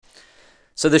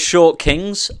So the Short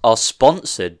Kings are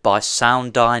sponsored by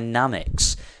Sound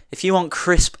Dynamics. If you want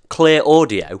crisp, clear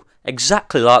audio,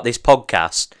 exactly like this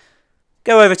podcast,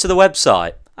 go over to the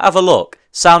website, have a look.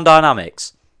 Sound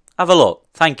Dynamics. Have a look.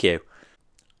 Thank you.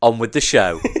 On with the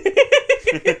show.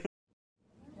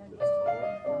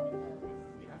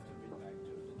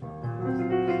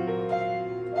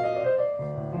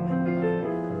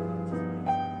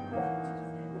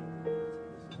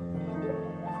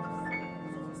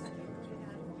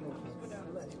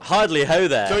 Hardly ho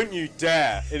there. Don't you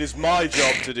dare. It is my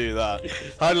job to do that.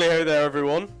 Hardly ho there,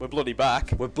 everyone. We're bloody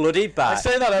back. We're bloody I back.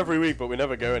 say that every week, but we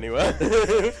never go anywhere.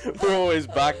 We're always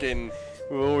back in.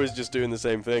 We're always just doing the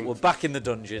same thing. We're back in the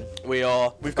dungeon. We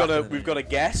are. We've got Back in a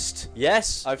guest.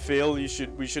 Yes. I feel we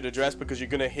should address because you're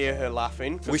gonna hear her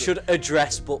laughing. We should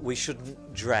address, but we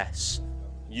shouldn't dress.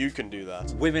 You can do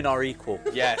that. Women are equal.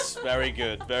 Yes. Very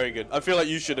good. Very good. I feel like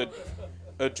you should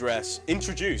address.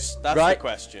 Introduce. That's Right. the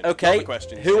question. Okay. Not the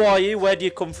question. Who are you? Where do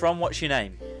you come from? What's your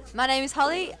name? My name is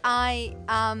Holly. I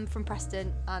am from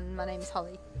Preston, and my name is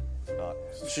Holly.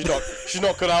 She's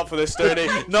not cut out for this, Stoney.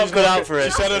 Not She's cut out for it.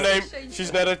 She said her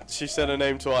name. She said her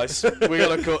name twice. We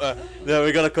gotta cut her. No,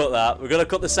 we're gonna cut that. We're gonna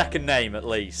cut the second name at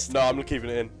least. No, I'm keeping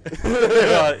it in.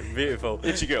 Right, beautiful.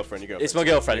 It's your girlfriend. It's my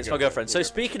girlfriend. It's my girlfriend. So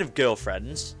speaking of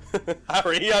girlfriends,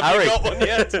 Harry, have Harry, you got one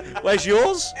yet? where's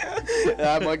yours?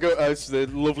 It's the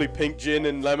lovely pink gin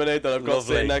and lemonade that I've got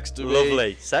sitting next to me.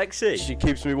 Lovely, sexy. She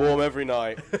keeps me warm every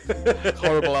night.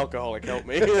 Horrible alcoholic, help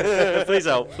me. Please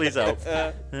help. Please help.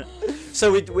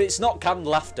 So it's not canned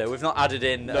laughter. We've not added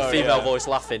in a female voice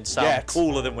laughing to sound Yet.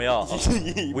 cooler than we are.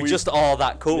 We just are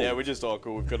that cool. Yeah, we just are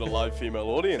cool. We've got a live female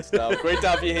audience now. Great to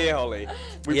have you here, Holly.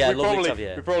 We Lovely to have you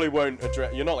here. We probably won't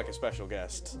address. You're not like a special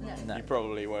guest. No. You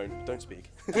probably won't. Don't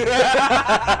speak.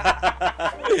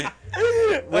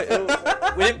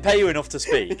 We didn't pay you enough to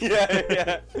speak.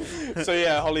 yeah. So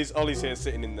yeah, Holly's here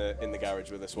sitting in the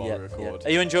garage with us while we record.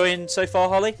 Are you enjoying so far,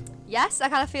 Holly? Yes, I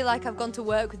kind of feel like I've gone to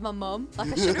work with my mum.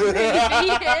 Like I shouldn't really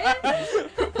be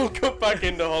here. We'll cut back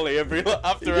into Holly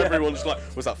after everyone's like,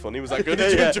 was that funny? Was that good?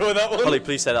 Did you enjoy that one? Holly,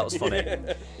 please say that was funny.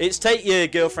 It's take your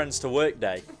girlfriends to work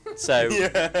day. So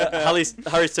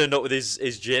Harry's turned up with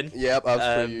his gin. Yep, as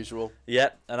per usual.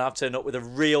 Yep, and I've turned up with a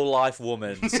real life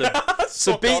woman. So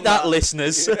Suck beat on that,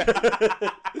 listeners.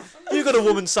 You got a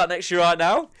woman sat next to you right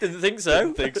now? Didn't think so.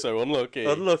 Didn't think so. Unlucky.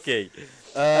 Unlucky.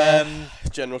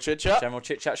 General chit chat. General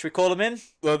chit chat. Should we call them in?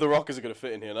 Well, the rockers are gonna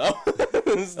fit in here now.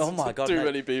 Oh my god! Too mate.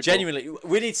 many people. Genuinely,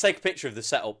 we need to take a picture of the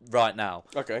setup right now.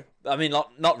 Okay. I mean,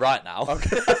 not right now.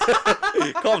 Okay.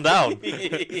 Calm down.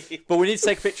 But we need to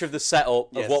take a picture of the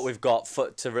setup of what we've got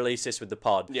to release this with the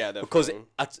pod. Yeah, definitely.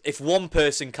 Because if one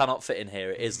person cannot fit in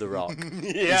here, it is the Rock.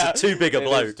 Yeah. He's a too big a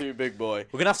bloke. It is too big boy.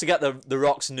 We're gonna have to get the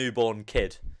Rock's newborn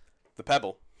kid. The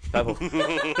Pebble. Pebble. We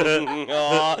gotta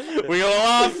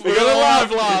laugh. We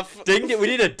gotta laugh. Ding it. We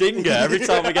need a dinger every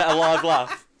time we get a live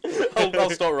laugh. I'll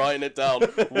start writing it down.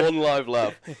 One live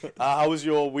laugh. How was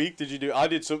your week? I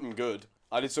did something good.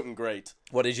 I did something great.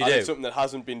 What did you I do? did something that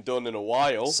hasn't been done in a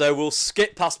while. So we'll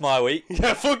skip past my week.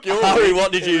 Yeah, fuck your Harry, week.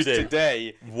 what did It you was do?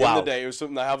 Today. Wow. In the day, it was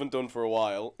something I haven't done for a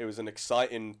while. It was an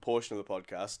exciting portion of the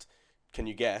podcast. Can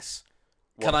you guess?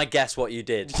 Can I guess what you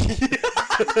did?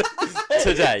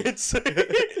 Today.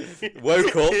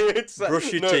 Woke up,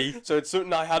 brush your teeth. So it's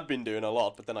something I had been doing a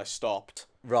lot, but then I stopped.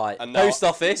 Right. And now- Post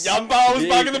office. Yeah, I was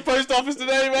back in the post office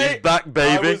today, mate. He's back,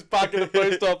 baby. I was back in the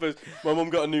post office. My mum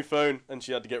got a new phone, and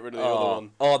she had to get rid of the other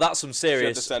one. Oh, that's some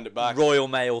serious to send it back. Royal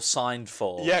Mail signed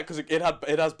for. Yeah, because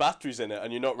it has batteries in it,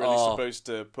 and you're not really supposed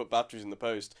to put batteries in the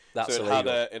post. That's so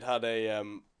illegal. it had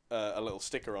a little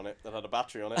sticker on it that had a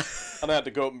battery on it, and I had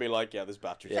to go up and be like, yeah, there's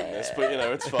batteries in this, but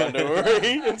it's fine, don't worry,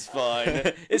 it's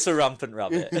fine. It's a rampant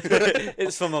rabbit.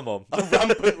 It's for my mum. A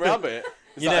rampant rabbit.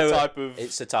 Is that a type of?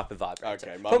 It's a type of vibrator.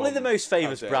 Okay, my probably mum the most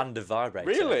famous has it. brand of vibrator.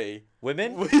 Really?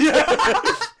 Women?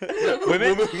 Yeah.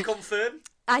 Women? Confirm?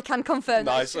 I can confirm.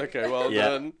 Nice. Okay. Well Yeah.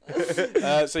 done.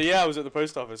 So I was at the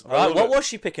post office. I Right, love what it. was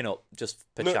she picking up, just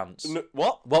per chance?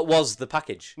 What? What was the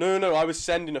package? No. I was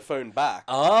sending a phone back.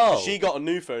 Oh. She got a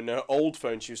new phone. Her old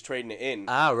phone, she was trading it in.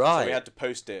 Ah, right. So we had to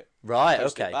post it. Right,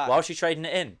 post it okay. back. Why was she trading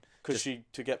it in? Because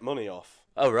to get money off.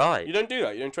 Oh, right. You don't do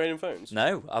that. You don't trade in phones.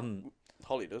 No,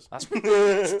 Holly does. that's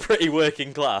pretty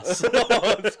working class.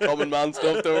 It's common man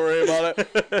stuff. Don't worry about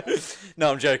it.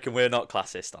 No, I'm joking. We're not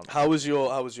classist. How was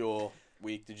your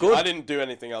week. Did you? Good. I didn't do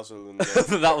anything else other than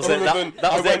That was it. That was the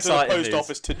I went to the exciting post news.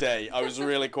 office today. I was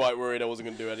really quite worried I wasn't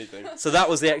going to do anything. So that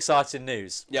was the exciting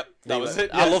news. Yep, that was it.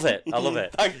 I yeah. love it. I love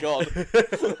it. Thank God.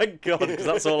 Thank God, because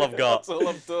that's all I've got. That's all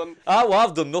I've done. Well,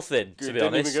 I've done nothing, to be Didn't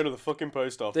honest. even go to the fucking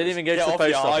post office. Didn't even go Get to the off post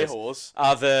your high office. horse.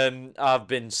 I've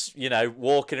been,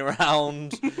 walking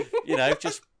around,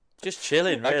 just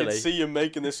chilling, really. I can see you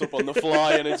making this up on the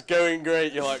fly, and it's going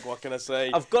great. You're like, what can I say?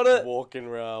 I've got walking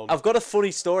around. a funny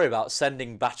story about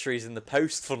sending batteries in the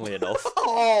post. Funnily enough.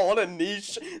 Oh, what a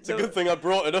niche! It's a good thing I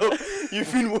brought it up.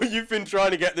 You've been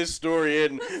trying to get this story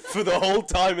in for the whole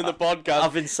time in the podcast.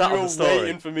 I've been sat on You're the story.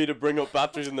 waiting for me to bring up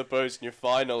batteries in the post, and you're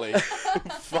finally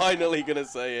gonna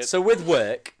say it. So with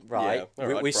work, right, Yeah,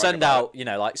 all right, we brag send about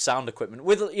out, like sound equipment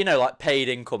with, like paid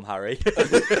income, Harry.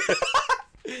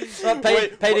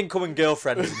 Like paid income and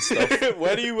girlfriends and stuff.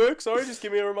 Where do you work? Sorry, just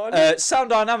give me a reminder. Sound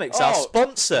Dynamics, our Oh,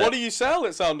 sponsor. What do you sell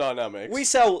at Sound Dynamics? We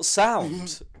sell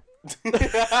sound.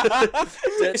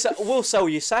 We'll sell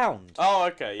you sound. Oh,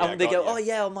 okay. Yeah, And they got go, you. oh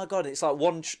yeah, oh my god, it's like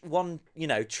one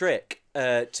trick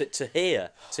to hear,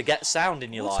 to get sound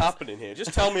in your What's life. happening here?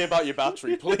 Just tell me about your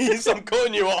battery, please. I'm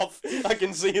cutting you off. I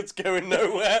can see it's going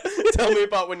nowhere. Tell me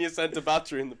about when you sent a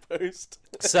battery in the post.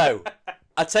 So,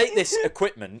 I take this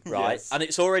equipment, right, Yes. and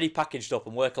it's already packaged up,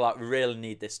 and work like, we really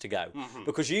need this to go.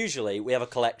 Because usually we have a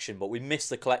collection, but we missed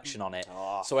the collection on it.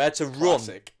 Oh, So I had to run,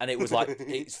 classic. and it was like,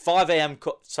 it's 5 p.m.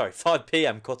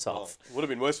 cut off. Would have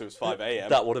been worse if it was 5 a.m.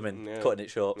 That would have been Yeah. cutting it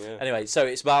short. Yeah. Anyway, so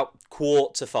it's about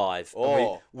 4:45. and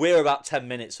Oh. we're about 10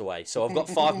 minutes away, so I've got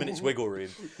 5 minutes wiggle room.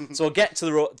 So I get to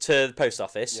the post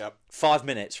office. Yep. 5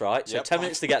 minutes, right? So Yep. 10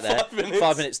 minutes to get there. 5 minutes.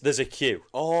 5 minutes. There's a queue,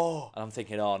 Oh. and I'm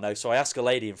thinking, oh no. So I ask a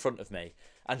lady in front of me,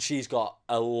 and she's got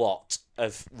a lot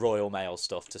of Royal Mail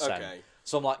stuff to send. Okay.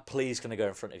 So I'm like, please, can I go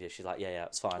in front of you? She's like, yeah,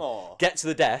 it's fine. Aw. Get to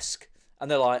the desk. And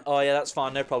they're like, oh yeah, that's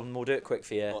fine, no problem, we'll do it quick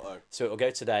for you. Uh-oh. So it'll go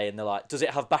today, and they're like, does it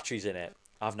have batteries in it?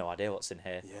 I have no idea what's in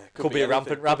here. Yeah, could be a anything.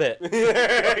 rampant rabbit.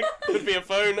 Could be a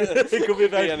phone. It could be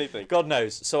very- anything. God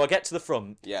knows. So I get to the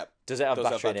front. Yeah. Does it have Does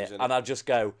have battery in batteries it? in it. And I just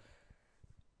go,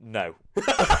 no.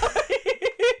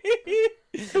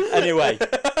 Anyway,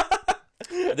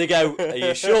 they go, are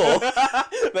you sure?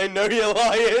 They know you're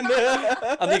lying.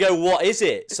 And they go, what is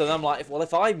it? So then I'm like, well,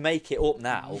 if I make it up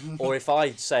now, or if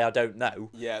I say I don't know,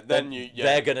 Yeah, then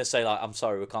they're going to say, like, I'm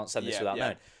sorry, we can't send this Yeah, without yeah.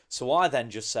 knowing. So I then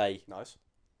just say, Nice.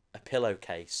 a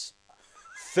pillowcase.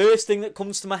 First thing that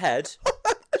comes to my head,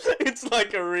 It's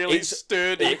like a really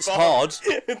sturdy it's box.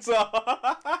 hard. It's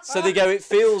a So they go, it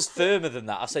feels firmer than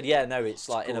that. I said, yeah, no, it's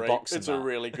like in a great. box. It's and a that.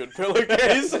 really good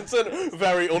pillowcase. It's a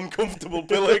very uncomfortable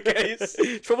pillowcase.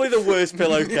 It's probably the worst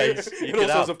pillowcase you It could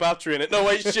also has a have. battery in it. No,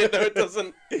 wait, shit, no, it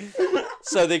doesn't.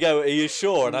 So they go, are you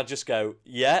sure? And I just go,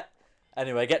 yeah.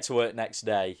 Anyway, get to work next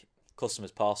day.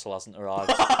 Customer's parcel hasn't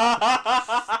arrived.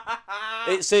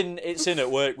 It's in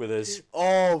at work with us.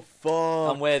 Oh,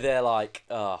 fuck. And we're there like,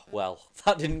 oh, well,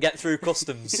 that didn't get through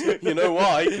customs. You know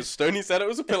why? Because Stoney said it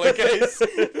was a pillowcase.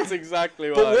 That's exactly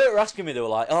why. But work were asking me, they were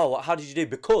like, oh, how did you do?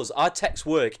 Because I text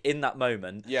work in that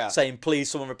moment Yeah. saying,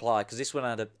 please, someone reply, because this one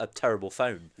had a terrible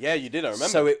phone. Yeah, you did, I remember.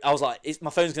 So I was like,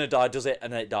 my phone's going to die, does it?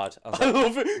 And then it died. I was I like,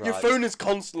 love it. Your Right. phone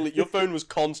was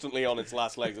constantly on its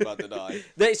last legs about to die.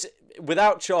 this,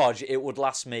 without charge, it would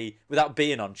last me, without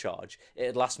being on charge,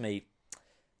 it'd last me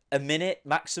a minute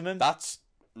maximum. That's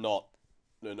not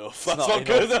enough. That's not not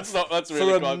good. enough. That's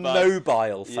really for a quite bad.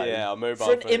 mobile phone. Yeah, a mobile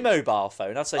For an phone. immobile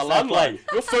phone, I'd say A fair play.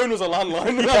 landline. Your phone was a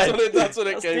landline. Yeah. That's what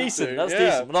it That's came decent. to. That's yeah.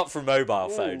 decent, but not for a mobile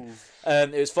phone.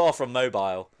 It was far from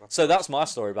mobile. So that's my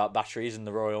story about batteries and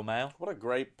the Royal Mail. What a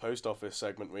great post office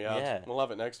segment we had. Yeah. We'll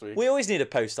have it next week. We always need a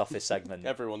post office segment.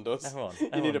 Everyone does. Everyone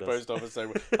You need a does. post office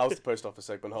segment. How's the post office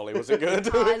segment, Holly? Was it good?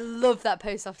 I love that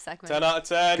post office segment. 10 out of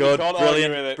 10. Good, You can't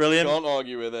brilliant, argue with it. brilliant. You can't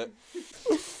argue with it.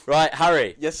 Right,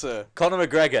 Harry. Yes, sir. Conor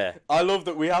McGregor. I love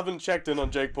that we haven't checked in on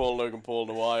Jake Paul and Logan Paul in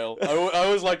a while. I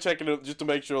always like checking in just to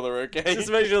make sure they're okay. Just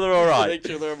to make sure they're all right. Make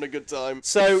sure they're having a good time.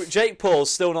 So Jake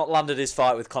Paul's still not landed his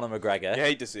fight with Conor McGregor. You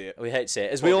hate to see it. We hate to see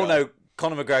it. As Poor we all guy. know,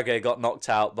 Conor McGregor got knocked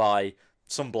out by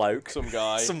some bloke. Some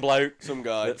guy. Some bloke Some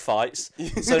guy. that fights.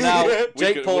 So now We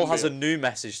Jake could- Paul wouldn't has be a new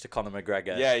message to Conor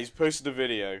McGregor. Yeah, he's posted a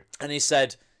video. And he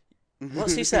said,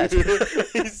 what's he said?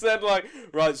 He said, like,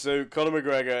 right, so Conor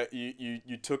McGregor,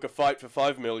 you took a fight for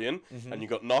 $5 million and you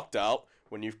got knocked out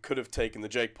when you could have taken the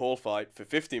Jake Paul fight for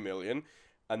 $50 million.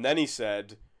 And then he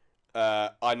said,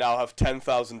 I now have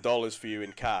 $10,000 for you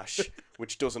in cash.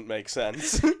 which doesn't make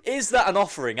sense. Is that an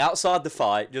offering outside the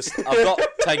fight? Just, I've got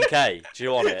 10k. Do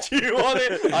you want it? Do you want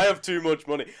it? I have too much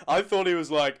money. I thought he was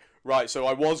like, right, so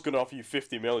I was going to offer you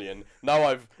 50 million.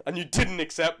 Now and you didn't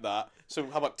accept that. So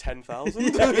how about 10,000?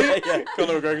 yeah.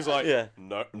 Conor McGregor's like, Yeah.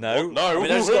 no. No. No. I mean,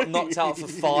 I just got knocked out for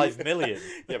 5 million.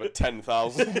 Yeah, but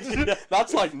 10,000.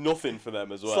 That's like nothing for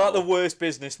them as well. It's like the worst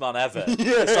businessman ever.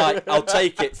 It's like, I'll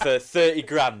take it for 30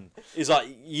 grand. He's like,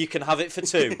 you can have it for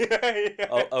 2. yeah.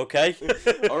 Oh, okay.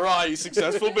 All right,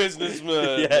 successful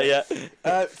businessman.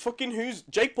 yeah. Fucking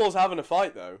Jake Paul's having a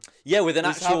fight though. Yeah, with an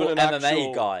He's actual having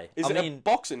MMA guy. Is I it mean, a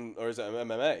boxing or is it an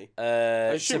MMA?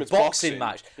 it's assume a it's boxing boxing.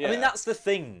 match. Yeah. I mean, that's the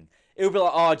thing. It would be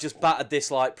like, oh, I just battered this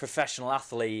like professional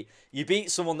athlete. You beat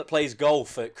someone that plays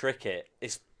golf at cricket.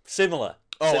 It's similar.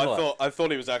 Oh, Similar. I thought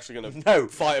he was actually going to No.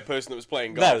 fight a person that was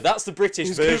playing golf. No, that's the British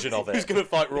version of it. He's going to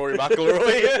fight Rory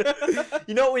McIlroy.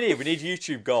 You know what we need? We need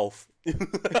YouTube golf.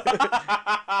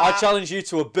 I challenge you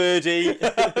to a birdie.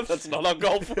 That's not how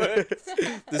golf works.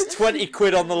 There's 20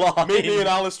 quid on the line. Meet me in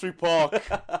Alistry Park,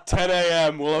 10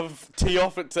 a.m. We'll have tee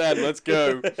off at 10. Let's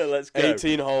go. Let's go.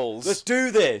 18 holes. Let's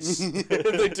do this.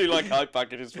 They do like hype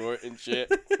packages for it and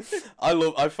shit.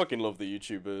 I fucking love the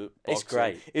YouTuber. It's boxing.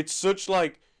 great. It's such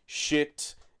like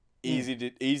shit, easy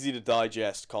to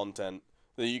digest content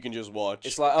that you can just watch.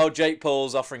 It's like, oh, Jake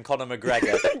Paul's offering Conor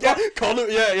McGregor. yeah, Conor.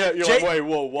 Yeah. You're Jake- like, wait,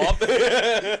 whoa, what?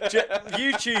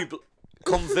 YouTube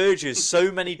converges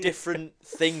so many different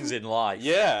things in life.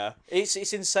 yeah. It's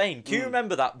insane. Can you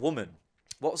remember that woman?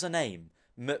 What was her name?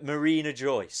 Marina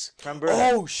Joyce. Remember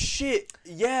her? Oh shit.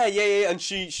 Yeah. And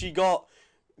she got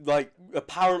like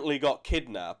apparently got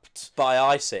kidnapped By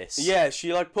ISIS. Yeah,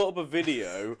 she like put up a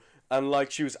video and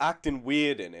like she was acting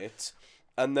weird in it,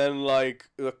 and then like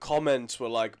the comments were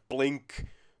like blink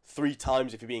 3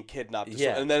 times if you're being kidnapped. Or Yeah.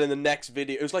 something. And then in the next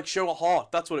video, it was like show a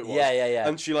heart. That's what it was. Yeah.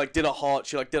 And she like did a heart.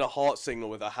 She like did a heart signal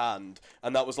with her hand,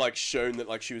 and that was like shown that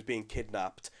like she was being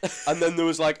kidnapped. And then there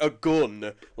was like a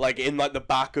gun like in like the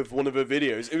back of one of her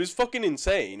videos. It was fucking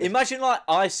insane. Imagine like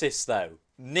ISIS though,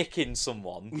 nicking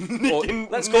someone. Nicking-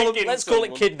 Let's call nicking it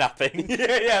someone. kidnapping.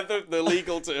 yeah, the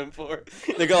legal term for it.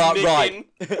 They go like, right.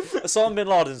 Nicking. Osama bin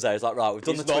Laden's there. He's like, right, we've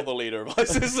done He's the not the leader of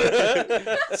ISIS.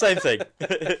 same thing.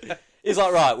 He's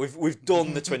like, right, we've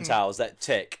done the Twin Towers. That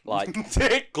tick, like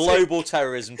Tick, global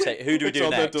terrorism tick. Who do we do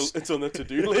next? It's on the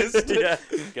to-do list. Yeah.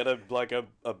 Get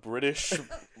a British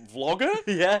vlogger.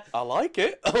 Yeah. I like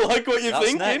it. I like what you're That's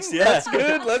thinking. next, yeah. That's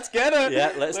good. Let's get her.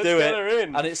 Yeah, let's do get it. her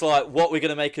in. And it's like, what we're going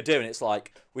to make her do? And it's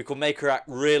like, we could make her act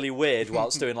really weird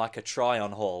whilst doing like a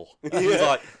try-on haul. And he's Yeah.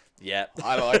 like, yeah.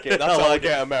 I like it. That's I how I like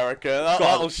get America.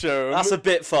 That'll show 'em. That's a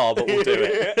bit far, but we'll do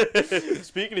it.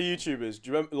 Speaking of YouTubers, do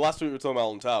you remember last week we were talking about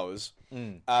Alton Towers?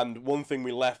 And one thing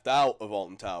we left out of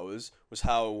Alton Towers was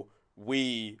how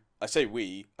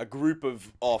a group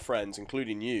of our friends,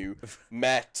 including you,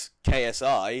 met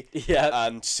KSI Yeah.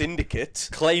 and Syndicate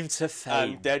Claim to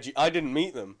fame. and Deji. I didn't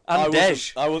meet them. And I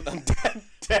Dej. and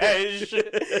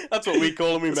Dej. That's what we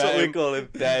call him. That's what we call him.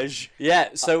 Dej. Yeah,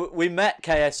 so we met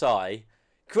KSI.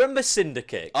 Can you remember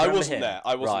Syndicate? I Remember wasn't him? there.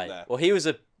 I wasn't Right. there. Well, he was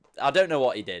I don't know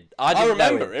what he did. I didn't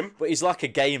remember know him. But he's like a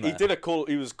gamer.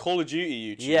 He was Call of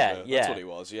Duty YouTuber. Yeah, That's yeah. what he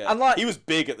was. Yeah. And, like, he was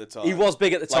big at the time. He was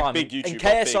big at the Like, time. big YouTuber, and big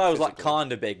KSI was like physical.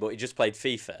 kind of big, but he just played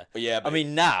FIFA. Yeah, I but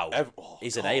mean, now Oh,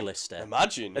 he's an God. A-lister.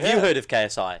 Imagine. Have you heard of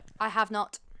KSI? I have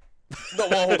not. No,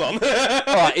 well, hold on.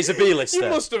 All right, he's a B-lister. You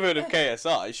must have heard of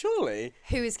KSI, surely.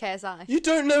 Who is KSI? You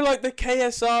don't know like the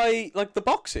KSI, like the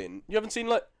boxing. You haven't seen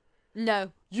like.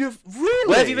 No. You've really.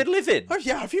 Where have you been living? Oh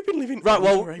yeah, have you been living? Right,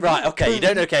 well, Right. right, okay, you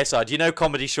don't know KSI. Do you know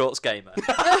Comedy Shorts Gamer?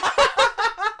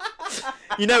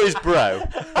 You know his bro.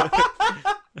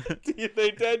 Do you know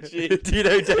Deji? Do you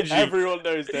know Deji? Everyone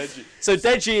knows Deji. So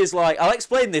Deji is like, I'll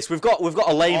explain this. We've got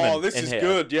a layman. Oh, this in is here.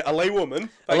 good. Yeah, a laywoman.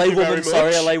 A Thank you very laywoman,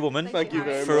 sorry, a much. laywoman. Thank you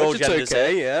very For much. all It's genders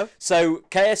okay, here. yeah. So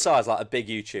KSI is like a big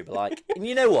YouTuber, like, and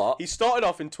you know what? He started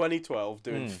off in 2012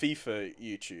 doing FIFA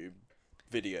YouTube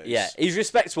videos. Yeah, he's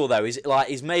respectable though.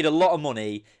 He's made a lot of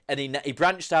money, and he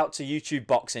branched out to YouTube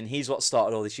boxing. He's what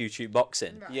started all this YouTube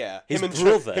boxing. Yeah. His him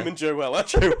brother- and Joe Weller.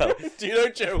 Joe Weller. Do you know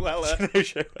Joe Weller?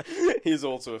 He's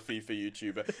also a FIFA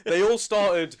YouTuber. They all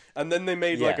started, and then they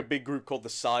made like Yeah. a big group called the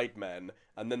Sidemen,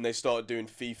 and then they started doing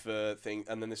FIFA thing,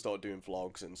 and then they started doing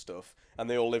vlogs and stuff, and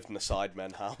they all lived in the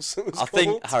Sidemen house. It was I think,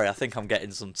 called. Harry, I think I'm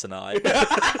getting some tonight.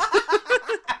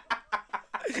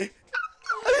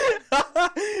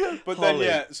 But then Holly.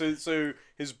 yeah, so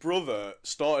his brother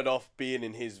started off being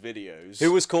in his videos.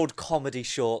 Who was called Comedy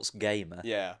Shorts Gamer.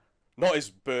 Yeah. Not his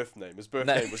birth name. His birth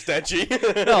No. name was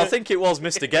Deji. No, I think it was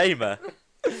Mr. Gamer.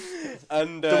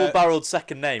 And Double-barreled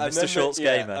second name, and Mr. then Shorts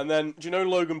yeah, Gamer. And then, do you know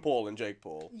Logan Paul and Jake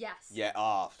Paul? Yes.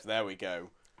 Yeah, there we go.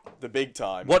 the big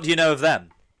time. What do you know of them?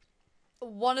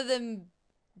 One of them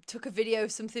took a video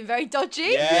of something very dodgy.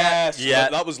 Yes, Yeah.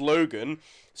 that was Logan.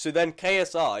 So then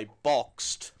KSI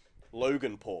boxed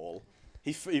Logan Paul.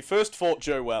 He first fought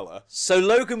Joe Weller. So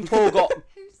Logan Paul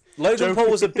Paul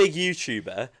was a big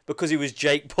YouTuber because he was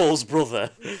Jake Paul's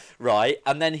brother, right?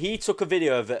 And then he took a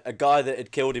video of a guy that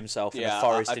had killed himself in a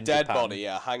forest a in dead Japan. body,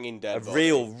 yeah, hanging dead A body.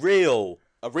 real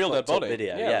A real dead fucked up body.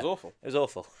 video. Yeah, it was awful. It was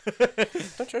awful.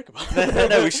 Don't joke about it.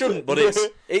 No, we shouldn't. But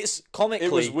it's comically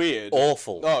It was weird.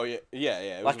 awful. Oh, yeah.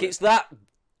 It was Like weird. it's that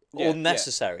Yeah,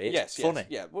 unnecessary. yeah. It's funny.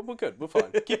 Yeah, we're good. We're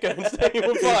fine. Keep going.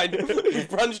 We're fine. We've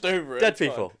branched over it. Dead it's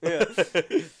people. fine.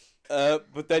 Yeah.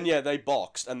 But then, yeah, they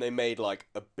boxed and they made like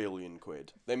 £1 billion.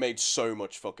 They made so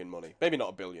much fucking money. Maybe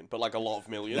not $1 billion, but like a lot of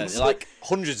millions. Like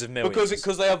hundreds of millions.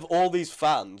 Because they have all these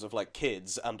fans of like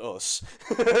kids and us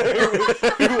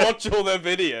who watch all their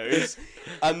videos,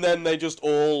 and then they just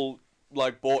all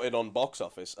like bought it on box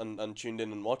office and tuned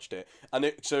in and watched it.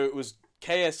 And so it was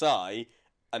KSI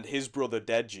and his brother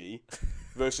Deji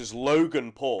versus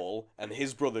Logan Paul and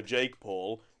his brother Jake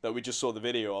Paul that we just saw the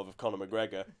video of Conor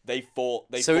McGregor. They fought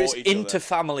so it's each other.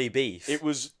 inter-family beef. It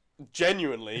was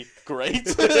genuinely great.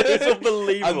 It's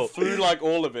unbelievable. And through like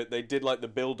all of it, they did like the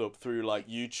build up through like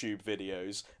YouTube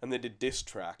videos, and they did diss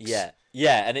tracks.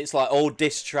 Yeah, and it's like all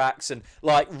diss tracks and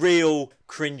like real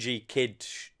cringy kid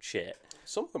shit.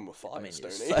 Some of them were fire, mean,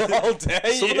 Stoney. it's- How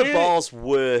dare Some you? of the bars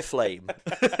were flame.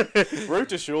 Road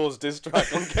to Shore's diss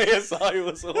track on KSI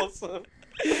was awesome.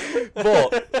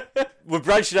 But we're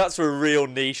branching out to a real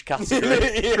niche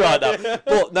category Yeah. right now.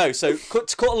 But no, so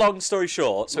to cut a long story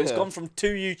short, so it's Yeah. gone from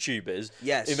two YouTubers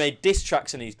Yes. who made diss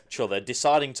tracks on each other,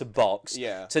 deciding to box,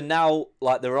 Yeah. to now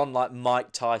like they're on like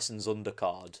Mike Tyson's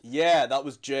undercard. Yeah, that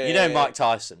was Jay. You know Mike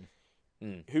Tyson.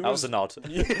 Who That was a nod.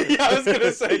 yeah, I was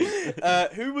gonna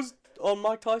say. Who was on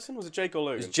Mike Tyson? Was it Jake or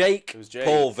Logan? It was Jake It was Jake.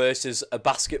 Paul versus a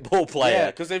basketball player.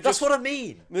 Yeah, 'cause they've That's just- what I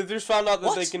mean. They just found out that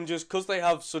What? they can just, because they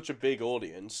have such a big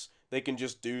audience, they can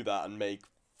just do that and make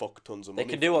fuck tons of They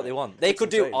money. can do from what it. they want. They It's could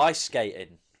do insane. ice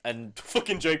skating and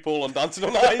Fucking Jake Paul on Dancing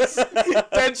on Ice.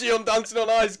 Deji on Dancing on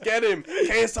Ice, get him.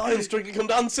 KSI on Strictly Come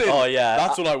Dancing. Oh, yeah.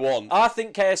 That's what I want. I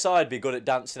think KSI would be good at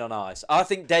dancing on ice. I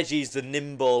think Deji's the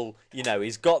nimble. You know,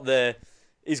 he's got the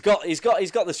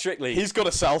Strictly. He's got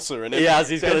a salsa in him. He has,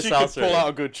 he's got a Deji salsa could in pull him. out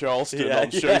a good Charleston Yeah,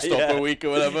 on yeah, Showstopper yeah. Week or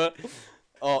whatever.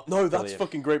 Oh, no, that's Brilliant.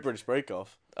 fucking Great British Bake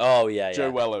Off. Oh yeah.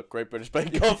 Joe Weller, Great British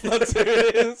Bake Off. That's who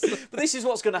it is. But this is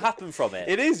what's going to happen from it.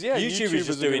 It is, yeah. YouTubers just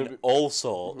are gonna doing be- all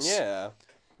sorts. Yeah.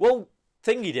 Well,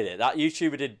 Thingy did it. That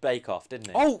YouTuber did Bake Off, didn't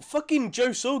he? Oh, fucking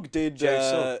Joe Sugg did.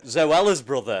 Joe Sugg. Zoella's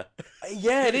brother.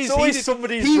 Yeah, it is. It's always He did-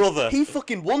 somebody's brother. He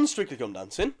fucking won Strictly Come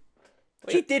Dancing.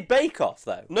 He did Bake Off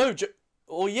though. No,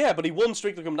 oh yeah, but he won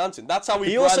Strictly Come Dancing. That's how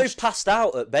He branched. also passed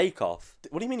out at Bake Off.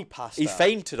 What do you mean he passed? He out?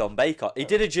 fainted on Bake Off. He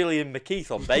did a Gillian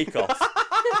McKeith on Bake Off.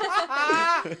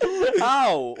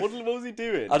 How? What was he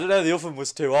doing? I don't know. The oven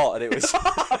was too hot, and it was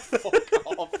Fuck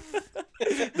off.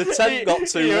 the tent got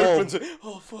too He warm. opens it.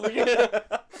 Oh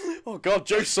fuck. Oh god,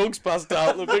 Joe Sugg's passed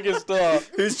out. The biggest star.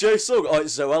 Who's Joe Sugg? Oh,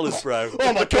 it's Zoella's bro.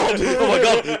 Oh my god. Oh my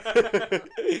god.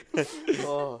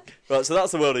 Oh. Right, so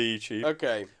that's the world of YouTube.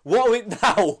 Okay. What are we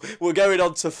now? We're going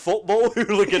on to football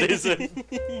hooliganism.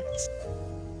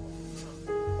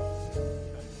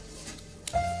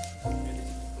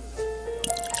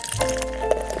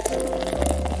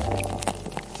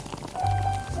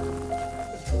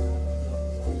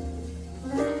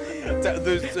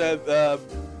 There's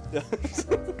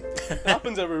it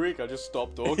happens every week. I just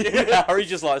stop talking. Harry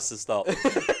just likes to stop.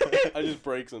 I just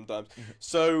break sometimes.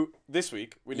 So this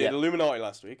week we did Yeah. Illuminati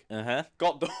last week. Uh-huh.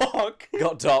 Got dark.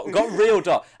 Got dark. Got real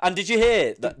dark. And did you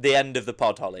hear the end of the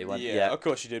pod, Holly? When, Yeah, of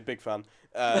course you did. Big fan.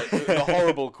 The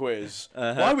horrible quiz.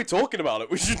 Why are we talking about it?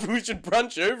 We should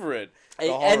branch over it. It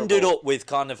ended up with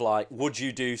kind of like, would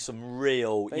you do some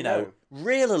real, They you know, know.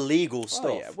 real illegal stuff?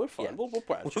 Oh, yeah, we're fine. Yeah. We'll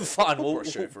branch. We're fine. We'll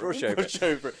brush over it. brush We'll over brush it.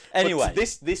 over it. Anyway.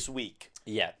 But this week,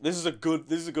 Yeah. this is a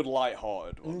good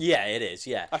light-hearted one. Yeah, it is.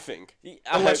 Yeah. I think. I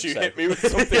Unless hope you so. hit me with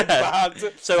something Yeah.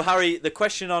 bad. So, Harry, the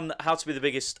question on how to be the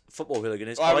biggest football hooligan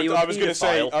is: I are you a was going to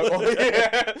say.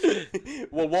 paedophile? Yeah.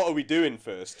 Well, what are we doing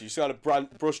first? You kind of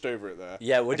brushed over it there.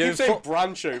 Yeah, we're I doing keep saying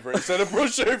branch over it instead of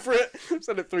brush over it. I've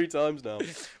said it 3 times now.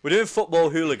 we're doing football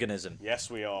hooliganism. Yes,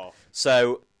 we are.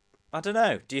 So, I don't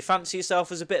know. Do you fancy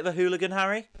yourself as a bit of a hooligan,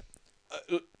 Harry?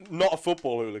 Not a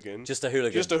football hooligan. Just a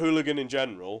hooligan. Just a hooligan in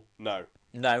general. No.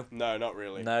 No, No, not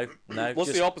really. no. What's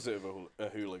just, the opposite of a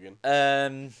hooligan?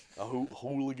 Um, A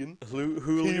hooligan? hooligan.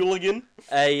 Hooligan?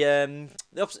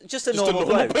 Just a Just a normal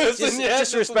normal bloke. person, just, yeah,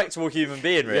 just a respectable human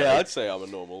being, really. Yeah, I'd say I'm a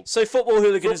normal. So football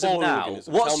hooliganism Football now.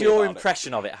 hooliganism. What's Tell me your about it.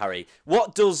 impression of it, Harry?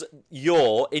 What does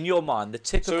in your mind, the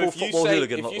typical football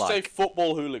hooligan look if you like? say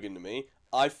football hooligan to me,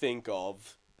 I think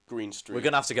of Green Street. We're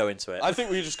gonna have to go into it. I think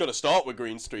we just got to start with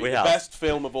Green Street, We the have. best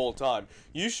film of all time.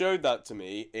 You showed that to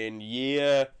me in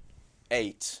year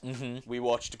 8. Mm-hmm. We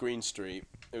watched Green Street.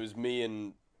 It was me,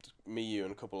 you,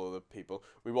 and a couple other people.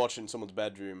 We watched it in someone's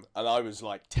bedroom, and I was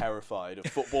like terrified of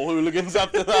football hooligans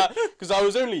after that because I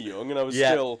was only young and I was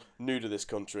Yeah. still new to this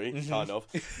country, kind of.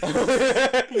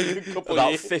 A couple About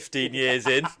years. 15 years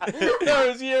in. No,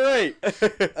 it was year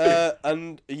 8.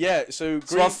 And yeah, so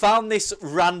So Green I found this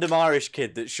random Irish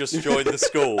kid that's just joined the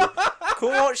school. Come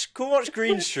watch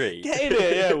Green Street. Get in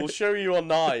here, yeah, we'll show you on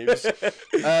knives.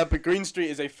 But Green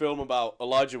Street is a film about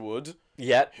Elijah Wood,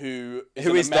 Yeah. who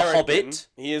Who an is the American. Hobbit?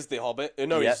 He is the Hobbit.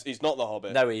 No, Yeah. he's not the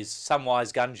Hobbit. No, he's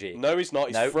Samwise Gamgee. No, he's not.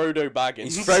 He's No. Frodo Baggins.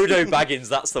 He's Frodo Baggins.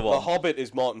 That's the The one. Hobbit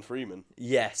is Martin Freeman.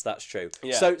 Yes, that's true.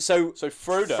 Yeah. So So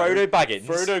Frodo Baggins.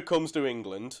 Frodo comes to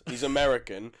England. He's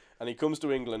American, and he comes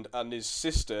to England, and his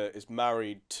sister is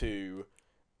married to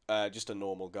just a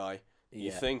normal guy. You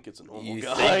Yeah. think it's a normal You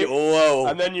guy. think? Whoa.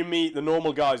 And then you meet the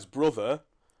normal guy's brother,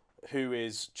 who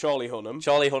is Charlie Hunnam,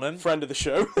 Charlie Hunnam, friend of the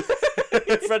show.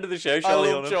 friend of the show, I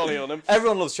Charlie love Hunnam. Charlie Hunnam.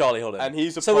 Everyone loves Charlie Hunnam. And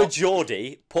he's a so pop- a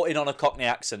Geordie putting on a Cockney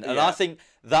accent, and Yeah. I think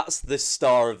that's the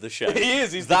star of the show. He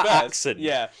is. He's that the best. accent.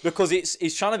 Yeah. because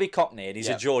he's trying to be Cockney, and he's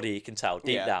Yeah. a Geordie. You can tell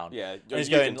deep Yeah, down. yeah. And he's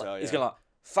You going. can tell, He's yeah. going like,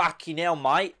 "Fucking hell,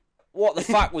 mate! What the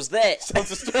fuck was that?"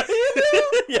 Sounds Australian.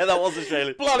 Yeah, that was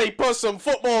Australian. Bloody put some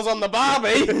footballs on the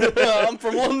barbie. I'm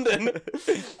from London.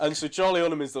 And so Charlie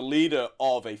Hunnam is the leader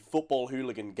of a football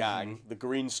hooligan gang, the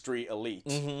Green Street Elite,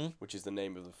 which is the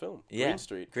name of the film. Yeah, Green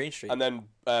Street. Green Street. And then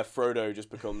Frodo just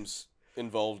becomes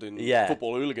involved in Yeah.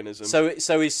 football hooliganism.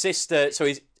 So his sister,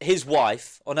 his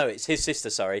wife, oh no, it's his sister.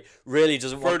 Sorry, really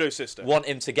doesn't Frodo's sister. want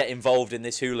him to get involved in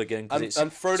this hooligan because and, it's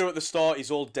and Frodo at the start,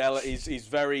 he's all he's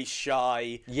very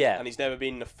shy. Yeah. And he's never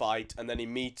been in a fight. And then he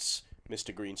meets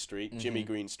Mr. Green Street, Jimmy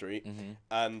Green Street,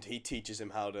 and he teaches him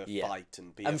how to Yeah. fight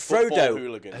and be and a football Frodo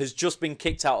hooligan. has just been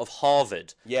kicked out of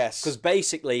Harvard. Yes. Because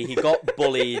basically he got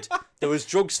bullied. There was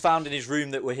drugs found in his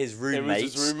room that were his It roommates.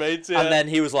 was his roommates, yeah. And then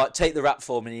he was like, "Take the rap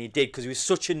for me," and he did because he was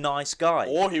such a nice guy.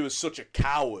 Or he was such a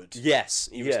coward. Yes,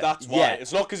 He was, yeah, that's why. yeah.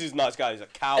 It's not because he's a nice guy, he's a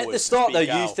coward. At the start, to though,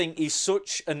 speak you out. think he's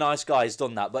such a nice guy, he's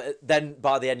done that. But then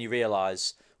by the end, you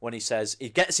realise when he says he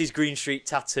gets his Green Street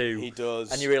tattoo. He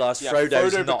does. And you realise Yeah,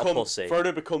 Frodo's Frodo not a become- pussy.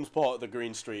 Frodo becomes part of the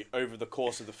Green Street over the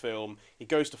course of the film. He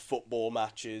goes to football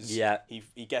matches. Yeah.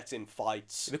 He gets in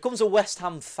fights. He becomes a West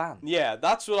Ham fan. Yeah,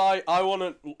 that's what I want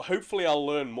to... Hopefully I'll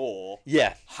learn more.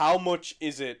 Yeah. How much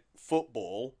is it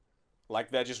football? Like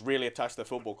they're just really attached to their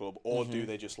football club, or do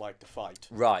they just like to fight?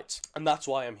 Right. And that's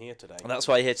why I'm here today. And that's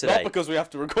why you're here today. Not because we have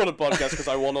to record a podcast, because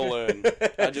I want to learn.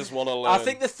 I just want to learn. I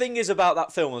think the thing is about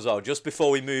that film as well, just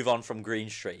before we move on from Green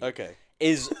Street, Okay.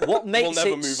 is what makes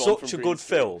never it move on such from a Green good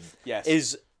Street. film Yes.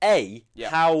 is Yeah.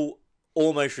 how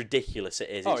almost ridiculous it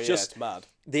is. Oh, It's yeah, just it's mad.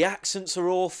 the accents are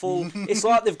awful. It's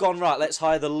like they've gone, right, let's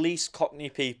hire the least Cockney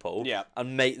people Yeah.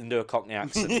 and make them do a Cockney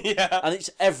accent. Yeah. And it's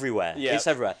everywhere. Yeah. It's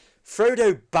everywhere.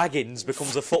 Frodo Baggins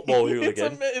becomes a football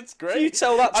hooligan. It's great. You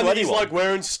tell that to and anyone. he's like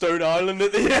wearing Stone Island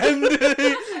at the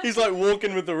end. He's like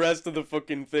walking with the rest of the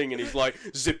fucking thing, and he's like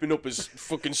zipping up his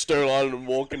fucking Stone Island and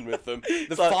walking with them.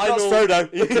 The like, final "That's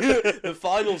Frodo." the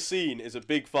final scene is a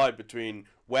big fight between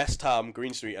West Ham,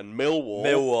 Green Street, and Millwall.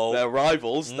 Millwall. They're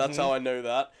rivals. That's how I know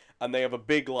that. And they have a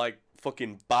big like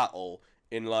fucking battle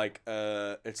in like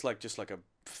it's like just like a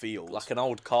field. Like an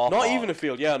old car Not park. even a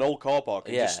field, yeah, an old car park,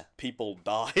 and Yeah. just people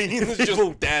die. There's People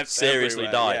just deaths seriously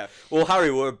everywhere, die. yeah. Well,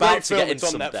 Harry, we're about Great to film, get it's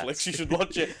into on some Netflix. deaths. You should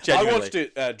watch it. I Genuinely. watched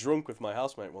it drunk with my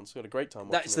housemate once. We had a great time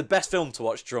watching That's the it. best film to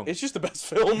watch drunk. It's just the best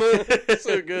film. It's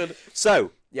so good.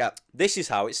 So, Yeah. this is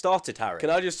how it started, Harry.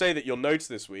 Can I just say that your notes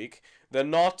this week, they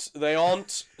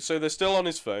aren't, so they're still on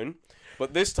his phone,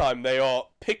 but this time they are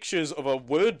pictures of a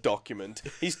Word document.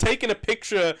 He's taken a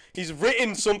picture, he's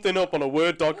written something up on a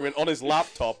Word document on his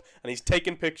laptop, and he's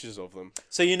taken pictures of them.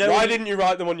 So you know Why when- didn't you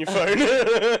write them on your phone?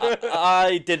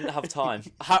 I didn't have time.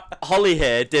 Holly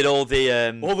here did all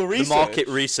the research. market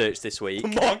research this week.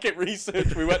 Market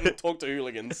research. We went and talked to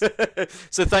hooligans.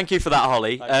 So thank you for that,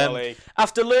 Holly. Thanks, Holly.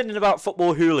 After learning about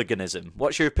football hooliganism,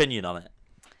 what's your opinion on it?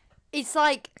 It's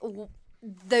like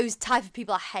those type of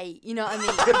people I hate. You know what I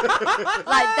mean?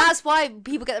 Like that's why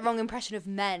people get the wrong impression of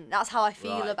men. That's how I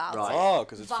feel Right, about right. it. Oh,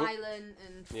 because it's Violent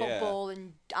and Yeah. football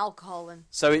and alcohol and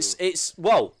So it's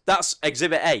well, that's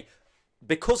Exhibit A.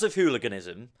 because of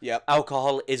hooliganism, Yep.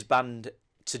 alcohol is banned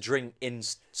to drink in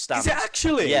stands. Is it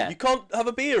actually? Yeah. You can't have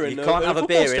a beer in You a can't have a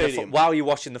football beer stadium. while you're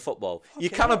watching the football. You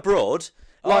can hell. abroad.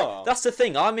 Like Oh. that's the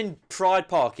thing. I'm in Pride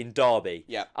Park in Derby.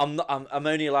 Yeah. I'm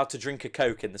only allowed to drink a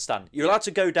Coke in the stand. You're allowed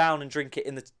to go down and drink it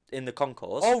in the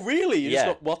concourse. Oh, really? You just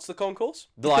Yeah. got, what's the concourse?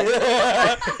 Like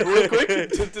Real quick,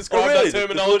 to describe really? that The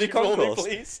terminology bloody for me, concourse?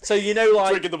 please. So you know, like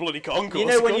Drinking the bloody concourse. you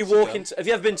know of when you course walk can. into. Have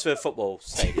you ever been to a football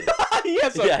stadium?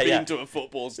 Yes, I've Yeah, been yeah. to a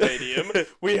football stadium.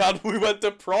 we went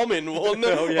to prom in one.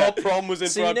 Oh, yeah. Our prom was in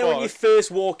So you Pride know Park. when you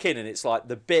first walk in and it's like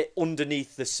the bit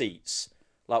underneath the seats,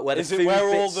 like where Is the it food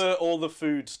where bits... all the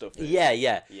food stuff is? Yeah,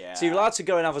 yeah. Yeah. So you're allowed to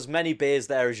go and have as many beers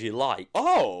there as you like.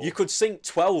 Oh. You could sink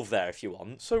 12 there if you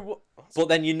want, So what? but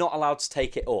then you're not allowed to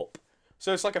take it up.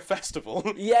 So it's like a festival.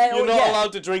 Yeah, You're oh, not yeah.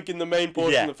 allowed to drink in the main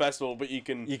portion Yeah. of the festival, but you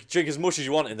can You can drink as much as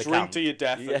you want in the drink camp. to your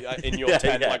death Yeah. in your Yeah,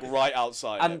 tent, yeah. like right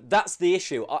outside. it. And that's the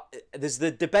issue. There's the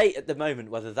debate at the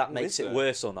moment whether that makes is it there?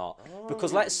 worse or not.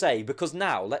 Because let's say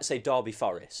Derby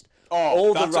Forest, Oh,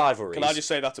 all the that's rivalries. Can I just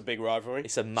say that's a big rivalry?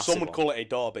 It's a massive Some would one. call it a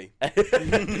derby.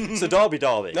 it's a Derby.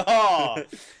 Ah, no,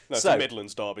 it's So- a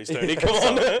Midlands derby, Stoney. Come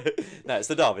on. No, it's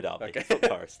the Derby. Okay. Foot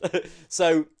Forest.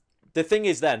 So the thing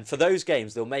is, then for those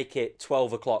games, they'll make it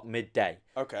 12 o'clock midday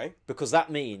Okay. because that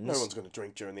means No one's going to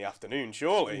drink during the afternoon,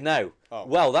 surely. no. Oh.